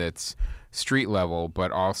one that's street level,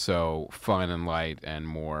 but also fun and light and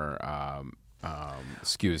more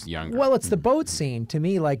skews younger. Well, it's the boat scene to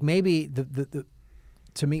me. Like maybe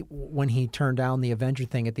to me when he turned down the Avenger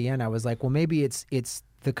thing at the end, I was like, well, maybe it's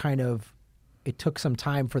the kind of it took some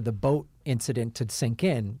time for the boat incident to sink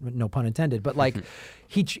in. No pun intended. But like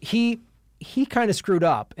he kind of screwed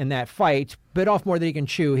up in that fight, bit off more than he can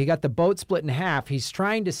chew. He got the boat split in half. He's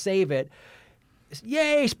trying to save it.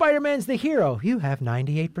 Yay, Spider-Man's the hero. You have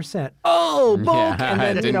 98%. Oh, bonk! Yeah, and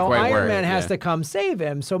then, it didn't quite Iron work, Man has yeah. to come save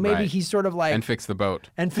him. So maybe he's sort of like... and fix the boat.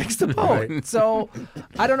 And fix the boat. So,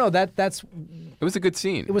 I don't know. That's... It was a good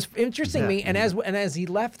scene. It was interesting to me. And as he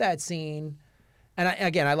left that scene... And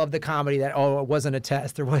I love the comedy that, it wasn't a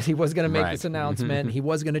test. He was going to make this announcement. He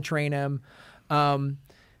was going to train him.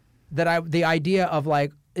 The idea of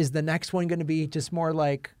like, is the next one going to be just more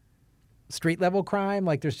like street level crime?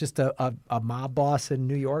 Like there's just a mob boss in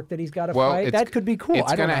New York that he's got to fight? That could be cool.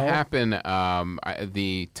 It's going to happen.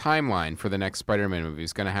 The timeline for the next Spider-Man movie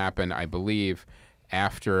is going to happen, I believe,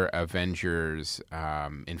 after Avengers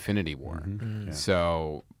Infinity War.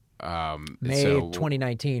 So... May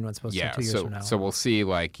 2019 was supposed to be 2 years from now. So we'll see,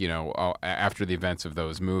 like, after the events of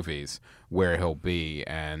those movies, where he'll be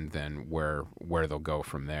and then where they'll go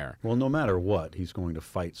from there. Well, no matter what, he's going to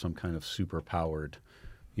fight some kind of super-powered,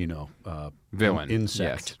 villain,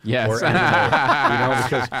 insect, yes, or animal,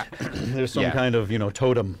 because there's some kind of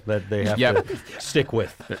totem that they have to stick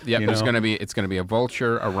with. Yep, it's going to be a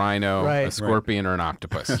vulture, a rhino, a scorpion, or an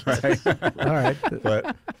octopus. All right,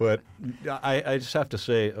 but I just have to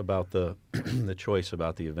say about the the choice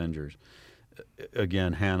about the Avengers.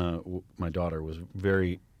 Again, Hannah, my daughter, was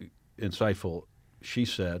very insightful. She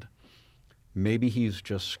said, maybe he's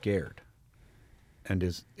just scared. And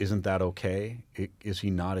isn't that okay? Is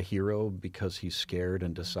he not a hero because he's scared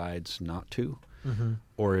and decides not to?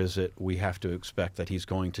 Or is it we have to expect that he's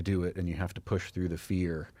going to do it and you have to push through the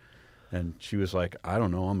fear? And she was like, I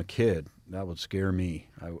don't know, I'm a kid. That would scare me.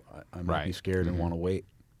 I might be scared and want to wait.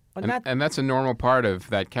 And that's a normal part of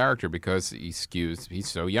that character because he's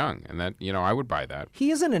so young. And that, I would buy that.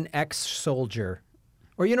 he isn't an ex-soldier.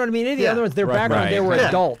 Or you know what I mean? Any of the other ones, their background, they were Yeah.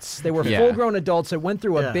 adults. They were full-grown adults that went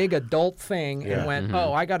through a big adult thing and went,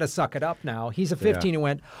 I got to suck it up now. He's a 15 who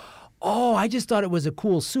went, I just thought it was a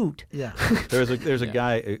cool suit. Yeah. There's a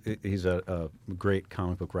guy. He's a great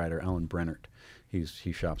comic book writer, Alan Brennert.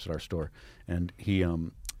 He shops at our store, and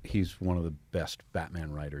he's one of the best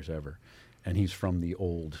Batman writers ever. And he's from the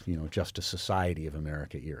old, Justice Society of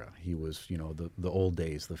America era. He was, the old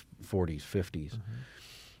days, the 40s, 50s.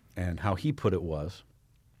 And how he put it was,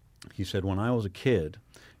 he said, when I was a kid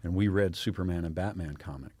and we read Superman and Batman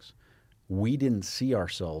comics, we didn't see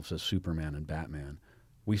ourselves as Superman and Batman.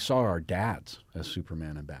 We saw our dads as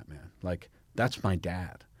Superman and Batman. Like, that's my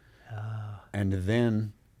dad. And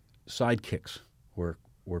then sidekicks were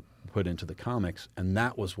put into the comics, and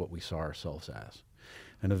that was what we saw ourselves as.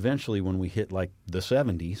 And eventually, when we hit, like, the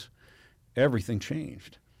 70s, everything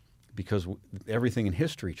changed because everything in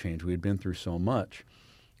history changed. We had been through so much.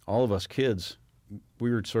 All of us kids,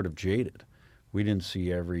 we were sort of jaded. We didn't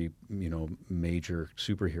see every, major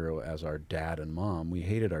superhero as our dad and mom. We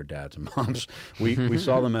hated our dads and moms. We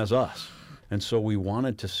saw them as us. And so we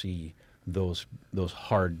wanted to see those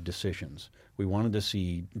hard decisions. We wanted to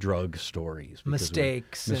see drug stories.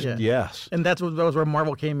 Mistakes. Yes. And that was where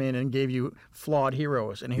Marvel came in and gave you flawed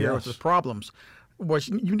heroes and heroes with problems. Which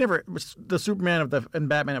the Superman and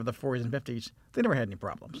Batman of the 40s and 50s, they never had any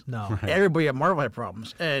problems. No. Everybody at Marvel had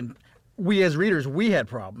problems. And we as readers, we had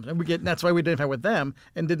problems, and that's why we identified with them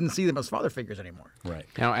and didn't see them as father figures anymore. Right.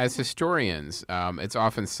 Now, as historians, it's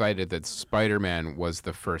often cited that Spider-Man was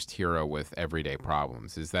the first hero with everyday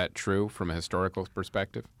problems. Is that true from a historical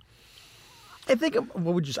perspective? I think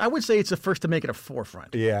I would say it's the first to make it a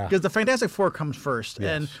forefront. Yeah. Because the Fantastic Four comes first,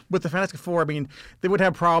 Yes. and with the Fantastic Four, I mean, they would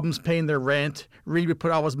have problems paying their rent. Reed would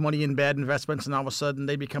put all his money in bad investments, and all of a sudden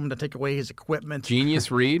they'd be coming to take away his equipment.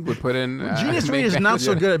 Genius Reed would put in. Genius Reed is not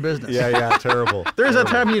so good at business. Yeah, terrible. There's that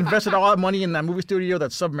time he invested all that money in that movie studio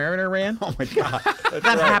that Submariner ran. Oh my God.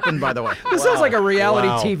 That happened, by the way. This sounds like a reality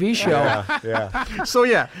Wow. TV show. Yeah. So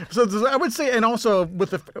I would say, and also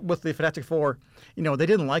with the Fantastic Four, they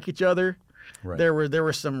didn't like each other. Right. There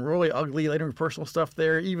were some really ugly, later personal stuff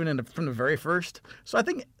there, even from the very first. So I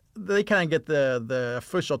think they kind of get the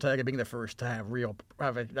official tag of being the first to have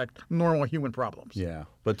normal human problems. Yeah.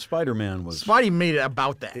 But Spider-Man was. Spidey made it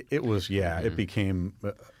about that. It was, it became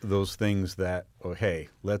those things that, hey,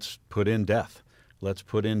 let's put in death. Let's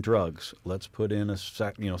put in drugs. Let's put in a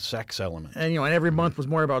sex element. And and every month was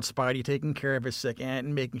more about Spidey taking care of his sick aunt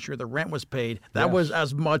and making sure the rent was paid. That was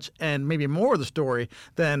as much and maybe more of the story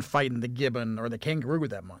than fighting the gibbon or the kangaroo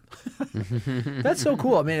that month. That's so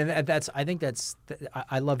cool. I mean,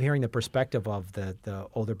 I love hearing the perspective of the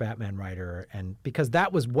older Batman writer, and because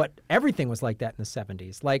that was what everything was like that in the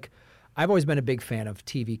 70s. Like, I've always been a big fan of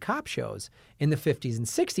TV cop shows. In the 50s and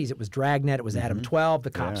 60s, it was Dragnet, it was Adam 12, the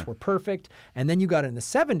cops were perfect. And then you got in the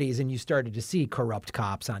 70s and you started to see corrupt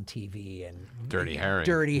cops on TV and Dirty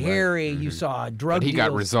Harry. Harry. You saw drug But he deals.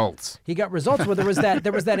 got results. He got results. Well, there was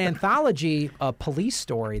that anthology police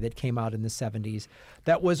story that came out in the 70s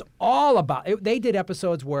that was all about they did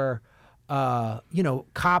episodes where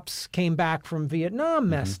cops came back from Vietnam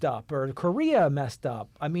messed up or Korea messed up.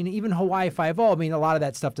 I mean, even Hawaii Five-0. I mean, a lot of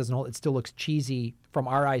that stuff doesn't hold. It still looks cheesy from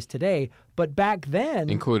our eyes today. But back then,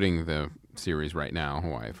 Including the series right now,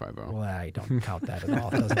 Hawaii Five-0. well, I don't count that at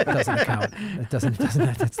all. It doesn't count. It doesn't.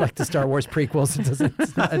 It's like the Star Wars prequels. It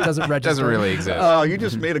doesn't register. Doesn't really exist. Oh, you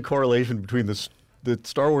just made a correlation between the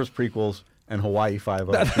Star Wars prequels and Hawaii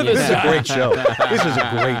Five-0. This is a great show. This is a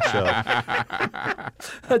great show.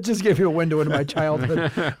 That just gave you a window into my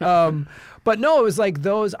childhood. But no, it was like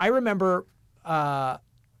those. I remember that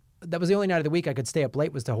was the only night of the week I could stay up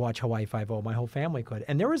late was to watch Hawaii Five-0. My whole family could.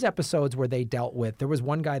 And there was episodes where they dealt with. There was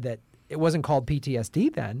one guy that it wasn't called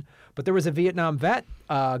PTSD then, but there was a Vietnam vet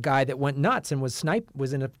guy that went nuts and was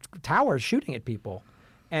in a tower shooting at people,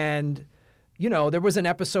 and. There was an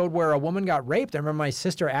episode where a woman got raped. I remember my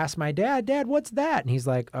sister asked my dad, what's that? And he's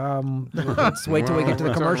like, let's wait till we get to the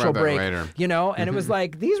We'll talk commercial about that break. later. And it was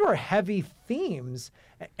like, these were heavy themes.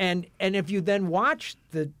 And if you then watch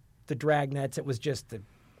the Dragnets, it was just the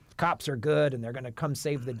cops are good and they're going to come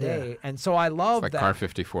save the day. And so I love Like that. Car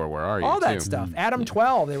 54, where are you? All that too. stuff. Adam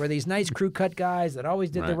 12, they were these nice crew cut guys that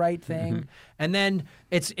always did the right thing. And then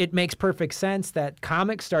it makes perfect sense that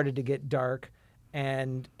comics started to get dark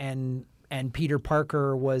and Peter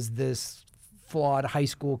Parker was this flawed high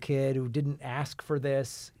school kid who didn't ask for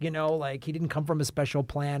this, like he didn't come from a special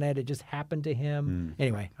planet. It just happened to him.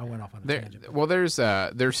 Anyway, I went off on a tangent. Well, there's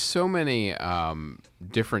so many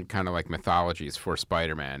different kind of like mythologies for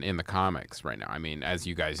Spider-Man in the comics right now. I mean, as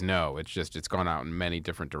you guys know, it's gone out in many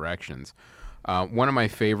different directions. One of my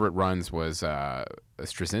favorite runs was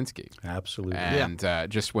Straczynski. Absolutely. And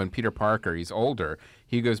just when Peter Parker, he's older,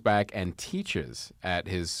 he goes back and teaches at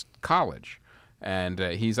his college. And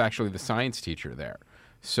he's actually the science teacher there.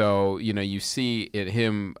 So, you see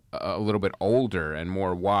him a little bit older and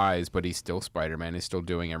more wise, but he's still Spider-Man. He's still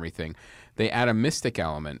doing everything. They add a mystic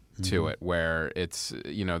element to it where it's,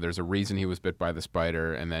 there's a reason he was bit by the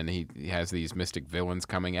spider, and then he has these mystic villains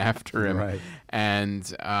coming after him. Right. And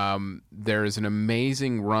there's an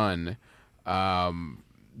amazing run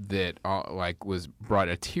that was brought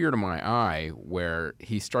a tear to my eye where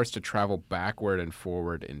he starts to travel backward and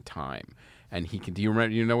forward in time. And he can. Do you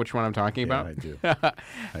remember? You know which one I'm talking about? I do.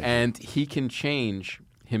 And he can change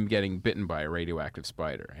him getting bitten by a radioactive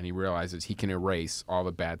spider, and he realizes he can erase all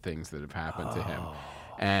the bad things that have happened to him.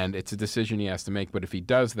 And it's a decision he has to make. But if he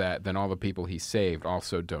does that, then all the people he saved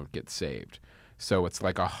also don't get saved. So it's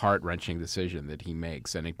like a heart-wrenching decision that he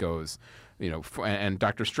makes, and it goes, and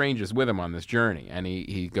Dr. Strange is with him on this journey, and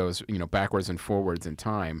he goes, backwards and forwards in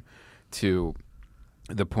time to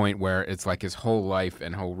the point where it's like his whole life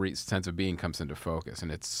and whole sense of being comes into focus,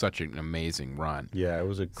 and it's such an amazing run. Yeah, it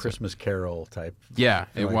was a Christmas Carol type. Yeah,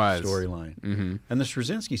 it was storyline. And the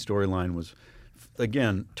Straczynski storyline was,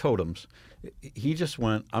 again, totems. He just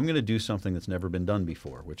went, I'm going to do something that's never been done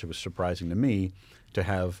before, which was surprising to me to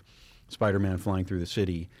have Spider-Man flying through the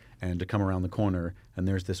city and to come around the corner, and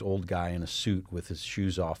there's this old guy in a suit with his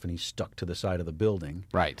shoes off, and he's stuck to the side of the building.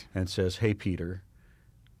 Right. And says, "Hey, Peter,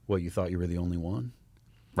 what, you thought you were the only one?"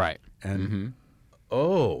 Right. And,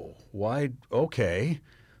 oh, why? Okay.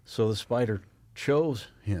 So the spider chose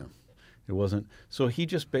him. It wasn't. So he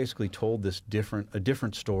just basically told this a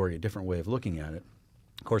different story, a different way of looking at it.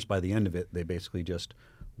 Of course, by the end of it, they basically just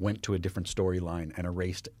went to a different storyline and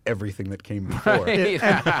erased everything that came before.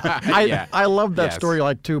 I love that Yes. story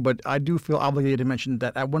like too, but I do feel obligated to mention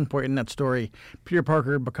that at one point in that story, Peter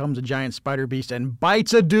Parker becomes a giant spider beast and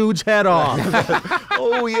bites a dude's head off.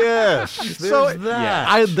 Oh yes, there's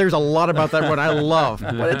that. There's a lot about that one I love,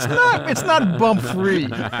 but it's not bump free.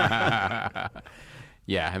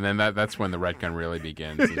 Yeah, and then that's when the retcon really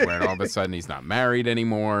begins, is where all of a sudden he's not married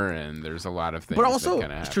anymore, and there's a lot of things. But also, that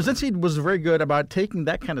kind of happen. Straczynski was very good about taking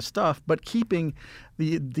that kind of stuff, but keeping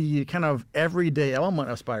the kind of everyday element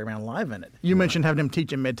of Spider-Man alive in it. You mentioned having him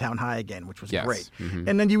teach in Midtown High again, which was Yes. great. Mhm.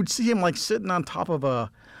 And then you would see him like sitting on top of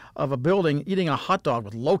a building eating a hot dog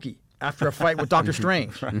with Loki after a fight with Doctor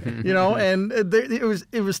Strange. You know, and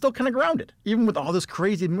it was still kind of grounded, even with all this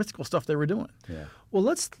crazy mystical stuff they were doing. Yeah. Well,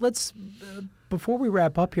 let's before we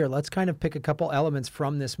wrap up here, let's kind of pick a couple elements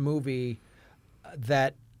from this movie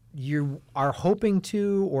that you are hoping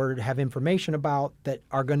to or have information about that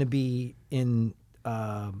are going to be in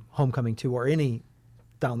Homecoming 2 or any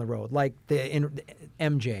down the road, like the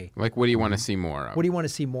MJ. Like, what do you want to see more of? What do you want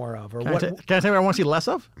to see more of, or Can I what? tell you what I want to see less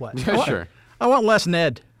of? What? Yeah, sure. I want less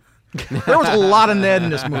Ned. There was a lot of Ned in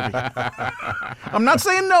this movie. I'm not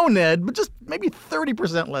saying no Ned, but just maybe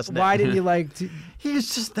 30% less Ned. Why did you like to? He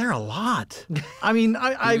was just there a lot. I mean,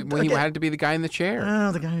 Well, he again, had to be the guy in the chair.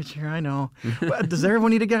 oh, the guy in the chair, I know. But does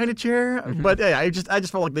everyone need a guy in a chair? But yeah, I just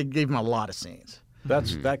felt like they gave him a lot of scenes.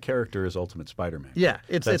 That character is Ultimate Spider-Man. Yeah,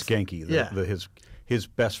 that's Genki. His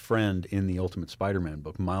best friend in the Ultimate Spider-Man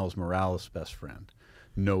book, Miles Morales' best friend,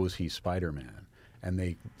 knows he's Spider-Man, and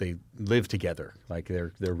they live together, like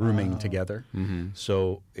they're rooming together.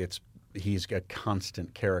 So he's a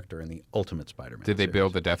constant character in the Ultimate Spider-Man. Did they series.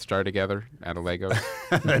 build the Death Star together out of Legos?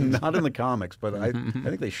 Not in the comics, but I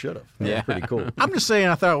think they should have. Yeah. Yeah, pretty cool. I'm just saying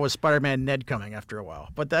I thought it was Spider-Man Ned coming after a while,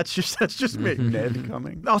 but that's just me. Ned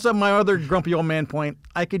coming. Also, my other grumpy old man point,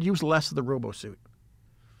 I could use less of the robo-suit.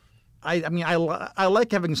 I mean, I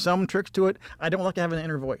like having some tricks to it. I don't like having an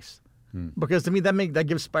inner voice. Because to me, that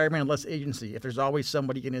gives Spider-Man less agency if there's always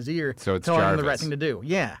somebody in his ear So it's telling him the right Jarvis. thing to do.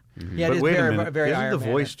 Yeah. Yeah, it But is wait a very, minute, very isn't Iron the Man.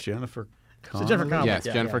 voice Jennifer Connelly? Jennifer Connelly. Yes,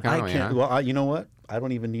 Yeah, Jennifer yeah. I Connelly. can't. Huh? Well, you know what? I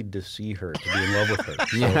don't even need to see her to be in love with her.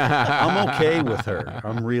 So I'm okay with her.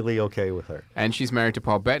 I'm really okay with her. And she's married to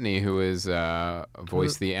Paul Bettany, who is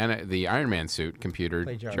voiced the Iron Man suit computer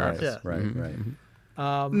Played Jarvis. Jarvis. Yeah.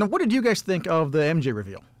 Right. Now, what did you guys think of the MJ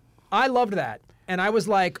reveal? I loved that. And I was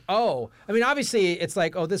like, oh, I mean, obviously it's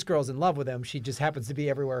like, oh, this girl's in love with him. She just happens to be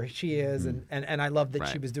everywhere she is. And I love that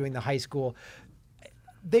she Right. was doing the high school.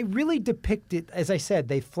 They really depicted, as I said,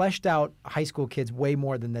 they fleshed out high school kids way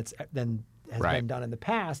more than has Right. been done in the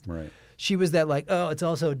past. Right. She was that like, oh, it's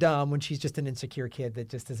also dumb when she's just an insecure kid that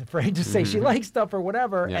just is afraid to say she likes stuff or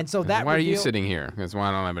whatever. Yeah. And so that Why are you reveal- sitting here? Because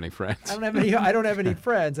I don't have any friends. I don't have any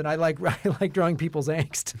friends, and I like drawing people's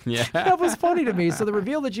angst. Yeah. That was funny to me. So the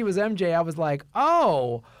reveal that she was MJ, I was like,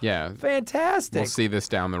 oh, Yeah. fantastic. We'll see this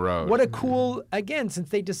down the road. What a cool, again, since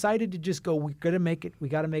they decided to just go, we got to make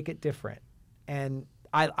it different. And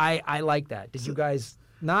I like that. Did you guys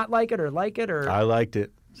not like it or like it or? I liked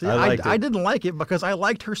it. See, I liked I it. didn't like it because I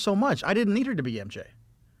liked her so much. I didn't need her to be MJ.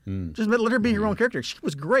 Just let her be her own character. She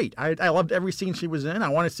was great. I loved every scene she was in. I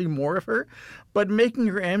want to see more of her. But making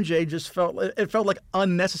her MJ just felt like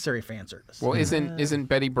unnecessary fan service. Well, isn't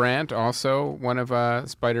Betty Brant also one of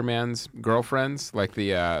Spider-Man's girlfriends? Like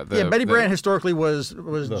Betty Brant historically was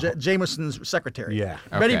Jameson's secretary. Yeah.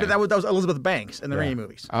 Betty, Okay. that was Elizabeth Banks in the Raimi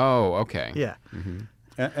movies. Oh, okay. Yeah.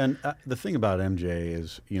 And the thing about MJ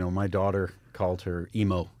is, my daughter called her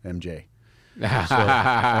emo MJ. So, and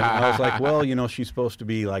I was like, well, she's supposed to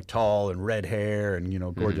be like tall and red hair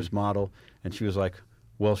and, gorgeous model. And she was like,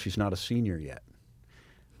 well, she's not a senior yet.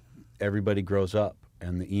 Everybody grows up.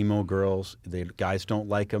 And the emo girls, guys don't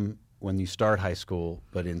like them when you start high school,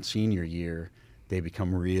 but in senior year, they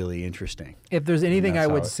become really interesting. If there's anything that's I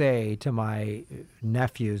how would it- say to my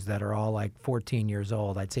nephews that are all like 14 years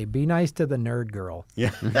old, I'd say be nice to the nerd girl. Yeah.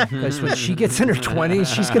 Because when she gets in her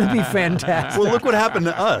 20s, she's going to be fantastic. Well, look what happened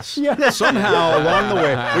to us. Somehow along the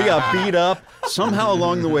way, we got beat up. Somehow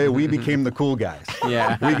along the way, we became the cool guys.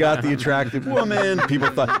 Yeah. We got the attractive woman. People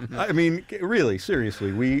thought, I mean, really, seriously,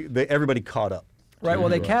 everybody caught up. Right. Well,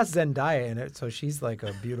 they to, cast Zendaya in it, so she's like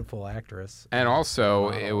a beautiful actress. And also,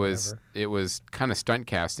 Model it or was whatever. kind of stunt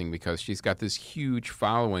casting because she's got this huge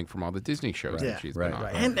following from all the Disney shows Yeah. that she's Right.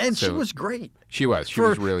 been on. And she So- was great. She was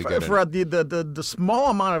really good. For at it. the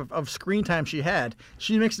small amount of screen time she had.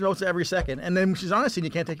 She makes the most every second, and then when she's on a scene, you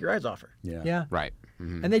can't take your eyes off her. Yeah. Yeah. Right.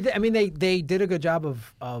 Mhm. And they did a good job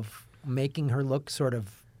of making her look sort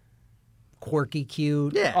of quirky,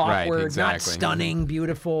 cute, Yeah. Right, awkward, not exactly. stunning,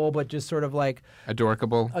 beautiful, but just sort of like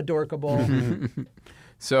Adorkable. adorkable.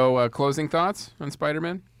 So, closing thoughts on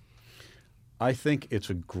Spider-Man? I think it's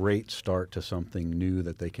a great start to something new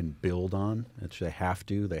that they can build on. They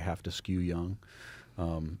have to skew young.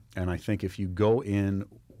 And I think if you go in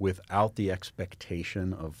without the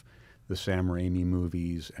expectation of the Sam Raimi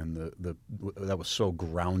movies and that was so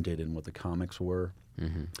grounded in what the comics were,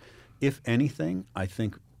 if anything, I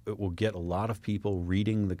think it will get a lot of people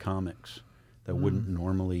reading the comics that wouldn't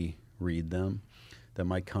normally read them, that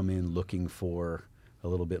might come in looking for a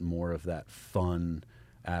little bit more of that fun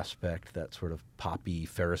aspect, that sort of poppy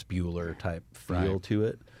Ferris Bueller type feel Right. to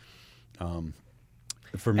it.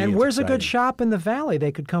 For me, And it's where's a good exciting. shop in the valley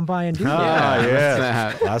they could come by and do that? Ah, yes.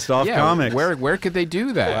 That's- Blastoff yeah, Comics. Where could they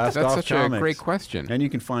do that? That's Blastoff such Comics. a great question. And you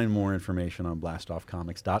can find more information on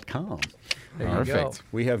blastoffcomics.com. There you go. Perfect.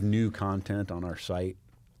 We have new content on our site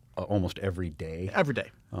almost every day. Every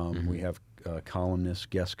day. We have columnists,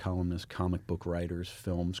 guest columnists, comic book writers,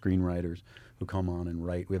 film screenwriters who come on and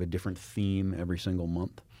write. We have a different theme every single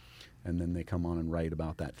month, and then they come on and write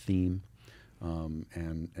about that theme.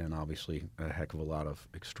 And obviously a heck of a lot of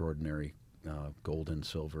extraordinary golden,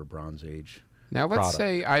 silver, bronze age. Now, let's product.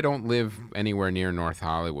 say I don't live anywhere near North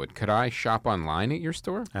Hollywood. Could I shop online at your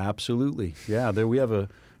store? Absolutely, yeah. There we have a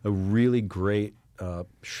really great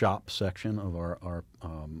shop section of our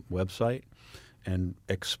website, and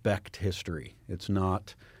expect history. It's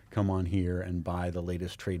not come on here and buy the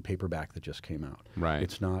latest trade paperback that just came out. Right.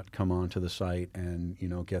 It's not come onto the site and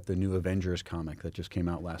get the new Avengers comic that just came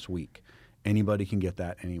out last week. Anybody can get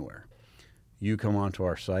that anywhere. You come onto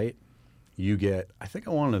our site, you get, I think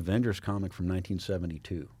I want an Avengers comic from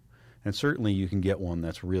 1972. And certainly you can get one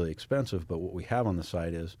that's really expensive, but what we have on the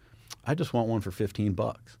site is, I just want one for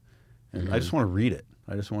 $15. And I just want to read it.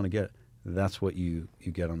 I just want to get it. That's what you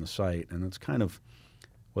get on the site. And it's kind of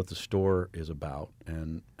what the store is about.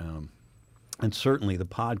 And certainly the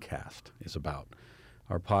podcast is about.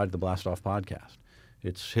 The Blastoff podcast.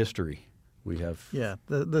 It's history. We have Yeah,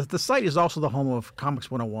 the site is also the home of Comics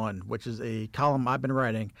 101, which is a column I've been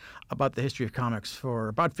writing about the history of comics for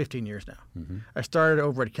about 15 years now. I started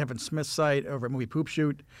over at Kevin Smith's site over at Movie Poop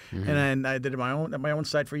Shoot, and then I did it at my own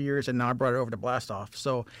site for years, and now I brought it over to Blastoff.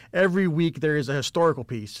 So every week there is a historical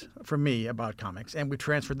piece from me about comics, and we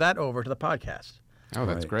transferred that over to the podcast. Oh,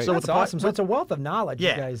 that's Right. great. So That's with the awesome. So it's a wealth of knowledge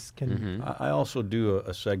Yeah. you guys can. I also do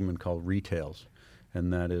a segment called Retails,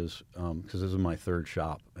 and that is because this is my third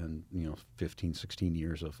shop and 15, 16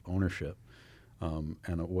 years of ownership. And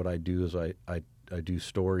what I do is I do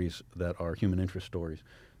stories that are human interest stories,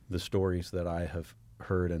 the stories that I have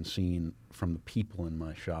heard and seen from the people in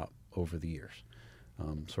my shop over the years,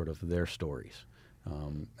 sort of their stories.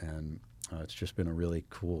 And it's just been a really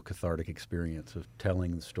cool, cathartic experience of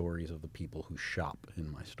telling the stories of the people who shop in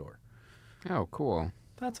my store. Oh, cool.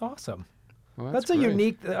 That's awesome. Well, That's a great.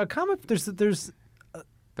 unique a comic. There's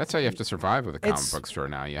That's how you have to survive with a comic It's- book store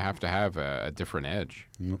now. You have to have a different edge.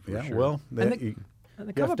 Yeah, sure. well, And the you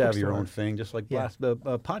comic have to book have your store- own thing, just like Yeah.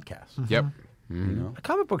 podcasts. Yep. You know? A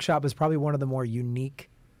comic book shop is probably one of the more unique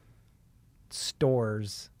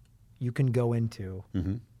stores you can go into,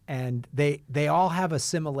 and they all have a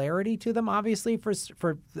similarity to them, obviously for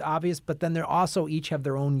the obvious, but then they also each have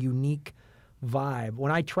their own unique vibe.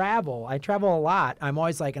 When I travel a lot. I'm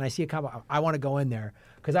always like, and I see a comic, I want to go in there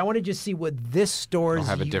because I want to just see what this store's It'll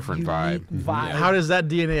have a different unique vibe. vibe. How does that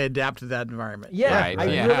DNA adapt to that environment? Yeah, Right, I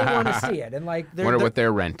yeah. really want to see it, and like, Wonder what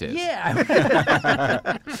their rent is.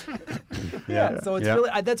 Yeah. yeah. So it's Yeah.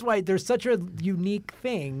 really that's why there's such a unique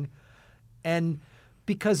thing, and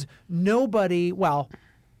because nobody, well,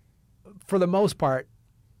 for the most part,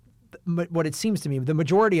 what it seems to me, the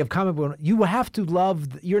majority of comic book, you have to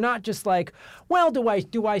love. You're not just like, well, do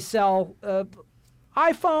I sell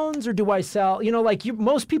iPhones or do I sell?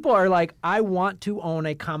 Most people are like, I want to own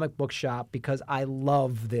a comic book shop because I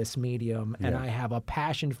love this medium and I have a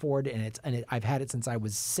passion for it, and I've had it since I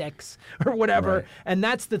was 6 or whatever. Right. And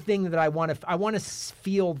that's the thing that I want to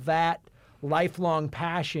feel that lifelong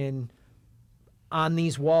passion on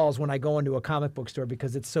these walls when I go into a comic book store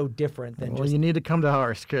because it's so different than Well, just you need to come to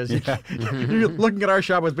ours because you're looking at our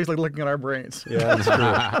shop is basically looking at our brains. Yeah,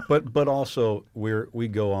 that's true. But also we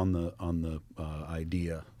go on the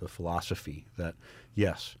idea, the philosophy that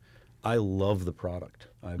yes, I love the product.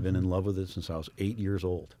 I've been in love with it since I was 8 years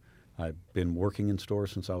old. I've been working in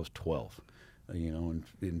stores since I was 12. You know,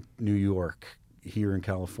 in New York, here in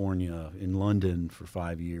California, in London for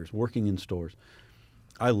 5 years, working in stores.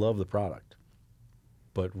 I love the product,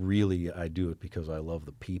 but really I do it because I love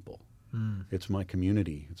the people. It's my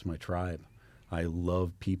community. It's my tribe. I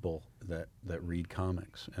love people that read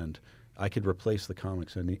comics, and I could replace the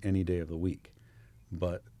comics any day of the week.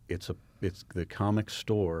 But it's the comic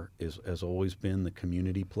store has always been the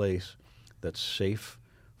community place that's safe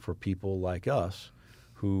for people like us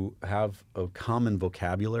who have a common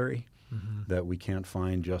vocabulary that we can't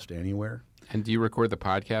find just anywhere. And do you record the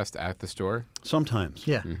podcast at the store? Sometimes.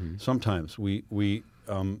 Yeah. Sometimes. We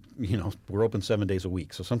you know, we're open 7 days a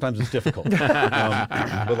week, so sometimes it's difficult.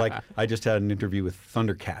 But like, I just had an interview with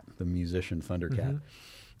Thundercat, the musician Thundercat,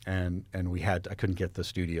 and I couldn't get the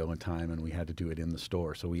studio in time, and we had to do it in the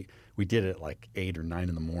store. So we did it at like 8 or 9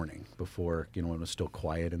 in the morning before, you know, when it was still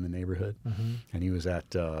quiet in the neighborhood. And he was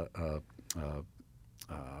at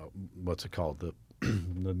what's it called, the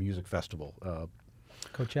music festival.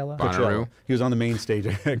 Coachella. Bonnaroo. He was on the main stage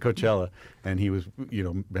at Coachella, and he was, you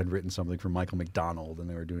know, had written something for Michael McDonald, and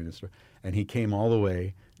they were doing this story. And he came all the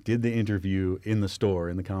way, did the interview in the store,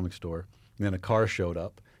 in the comic store, and then a car showed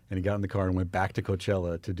up, and he got in the car and went back to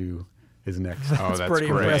Coachella to do his next. Oh, that's pretty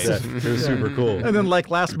great. impressive. It was super cool. And then, like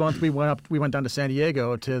last month, we went down to San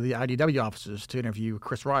Diego to the IDW offices to interview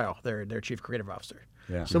Chris Ryle, their chief creative officer.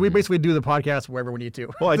 Yeah. So we basically do the podcast wherever we need to.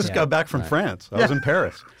 Well, I just got back from France. I was in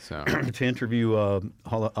Paris So to interview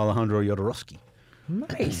Alejandro Jodorowsky.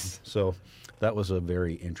 Nice. So that was a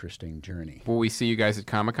very interesting journey. will we see you guys at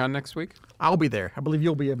Comic-Con next week? I'll be there. I believe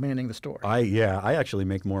you'll be manning the store. I actually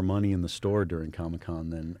make more money in the store during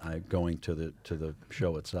Comic-Con than going to the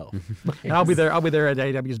show itself. And I'll be there. I'll be there at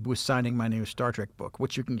IDW's booth signing my new Star Trek book,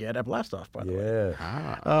 which you can get at Blastoff, by the way.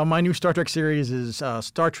 Yeah. My new Star Trek series is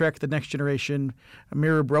Star Trek: The Next Generation,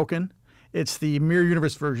 Mirror Broken. It's the mirror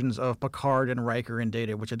universe versions of Picard and Riker and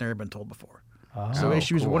Data, which had never been told before. So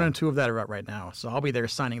issues cool. 1 and 2 of that are out right now. So I'll be there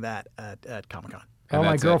signing that at Comic-Con. And Oh,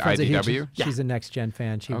 my that's at girlfriend's a huge. IDW? She's a Next Gen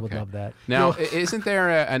fan. She would Okay. love that. Now, isn't there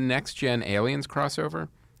a Next Gen Aliens crossover?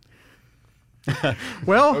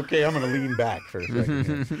 Well, Okay, I'm going to lean back for a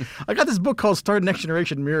second. here. I got this book called Star Next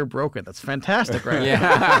Generation Mirror Broken. That's fantastic, right? Yeah.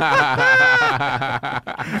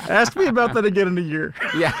 Ask me about that again in a year.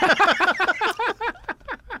 Yeah.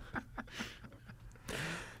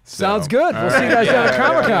 Sounds good. We'll see you guys down at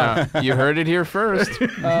Comic-Con. You heard it here first.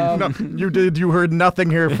 No, you did. You heard nothing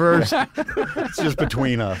here first. It's just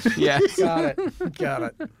between us. Yes. Got it. Got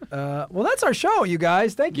it. Well, that's our show, you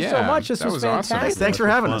guys. Thank you so Yeah, much. This that was was awesome. fantastic. Thanks for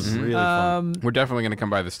having Fun, us. Really fun. We're definitely going to come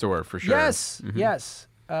by the store for sure. Yes, yes.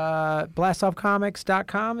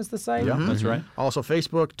 BlastoffComics.com is the site. Yeah, that's right. Also,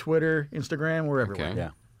 Facebook, Twitter, Instagram, we're everywhere. Okay. Yeah.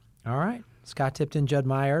 All right. Scott Tipton, Jud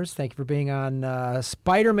Meyers, thank you for being on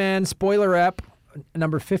Spider-Man Spoiler Ep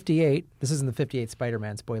number 58. This isn't the 58th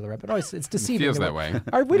Spider-Man Spoiler Ep. It's deceiving. Feels that way.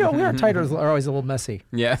 Our titles are always a little messy.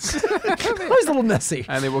 Yes. Always a little messy.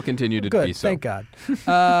 And they will continue to Good. be so. Thank God.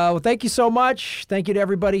 Well, thank you so much. Thank you to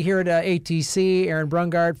everybody here at ATC, Aaron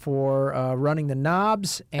Brungart for running the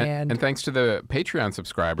knobs. And thanks to the Patreon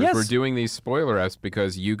subscribers. Yes. We're doing these spoiler eps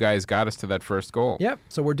because you guys got us to that first goal. Yep.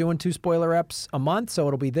 So we're doing 2 spoiler eps a month. So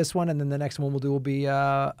it'll be this one, and then the next one we'll do will be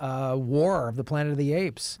War of the Planet of the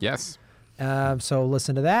Apes. Yes. So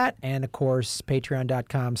listen to that. And of course,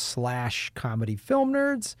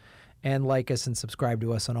 patreon.com/comedyfilmnerds. And like us and subscribe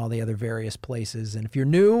to us on all the other various places. And if you're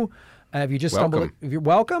new, if you just stumbled, Welcome. if you're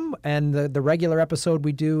welcome. And the regular episode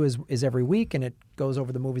we do is every week, and it goes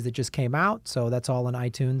over the movies that just came out. So that's all on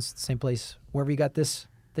iTunes, same place wherever you got this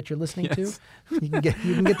that you're listening Yes. to. You can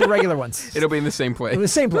get the regular ones. It'll be in the same place. In the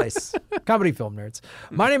same place. Comedy Film Nerds.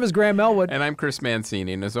 My name is Graham Elwood. And I'm Chris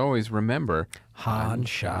Mancini. And as always, remember, Han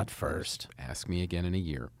shot first. ask me again in a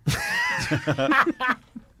year.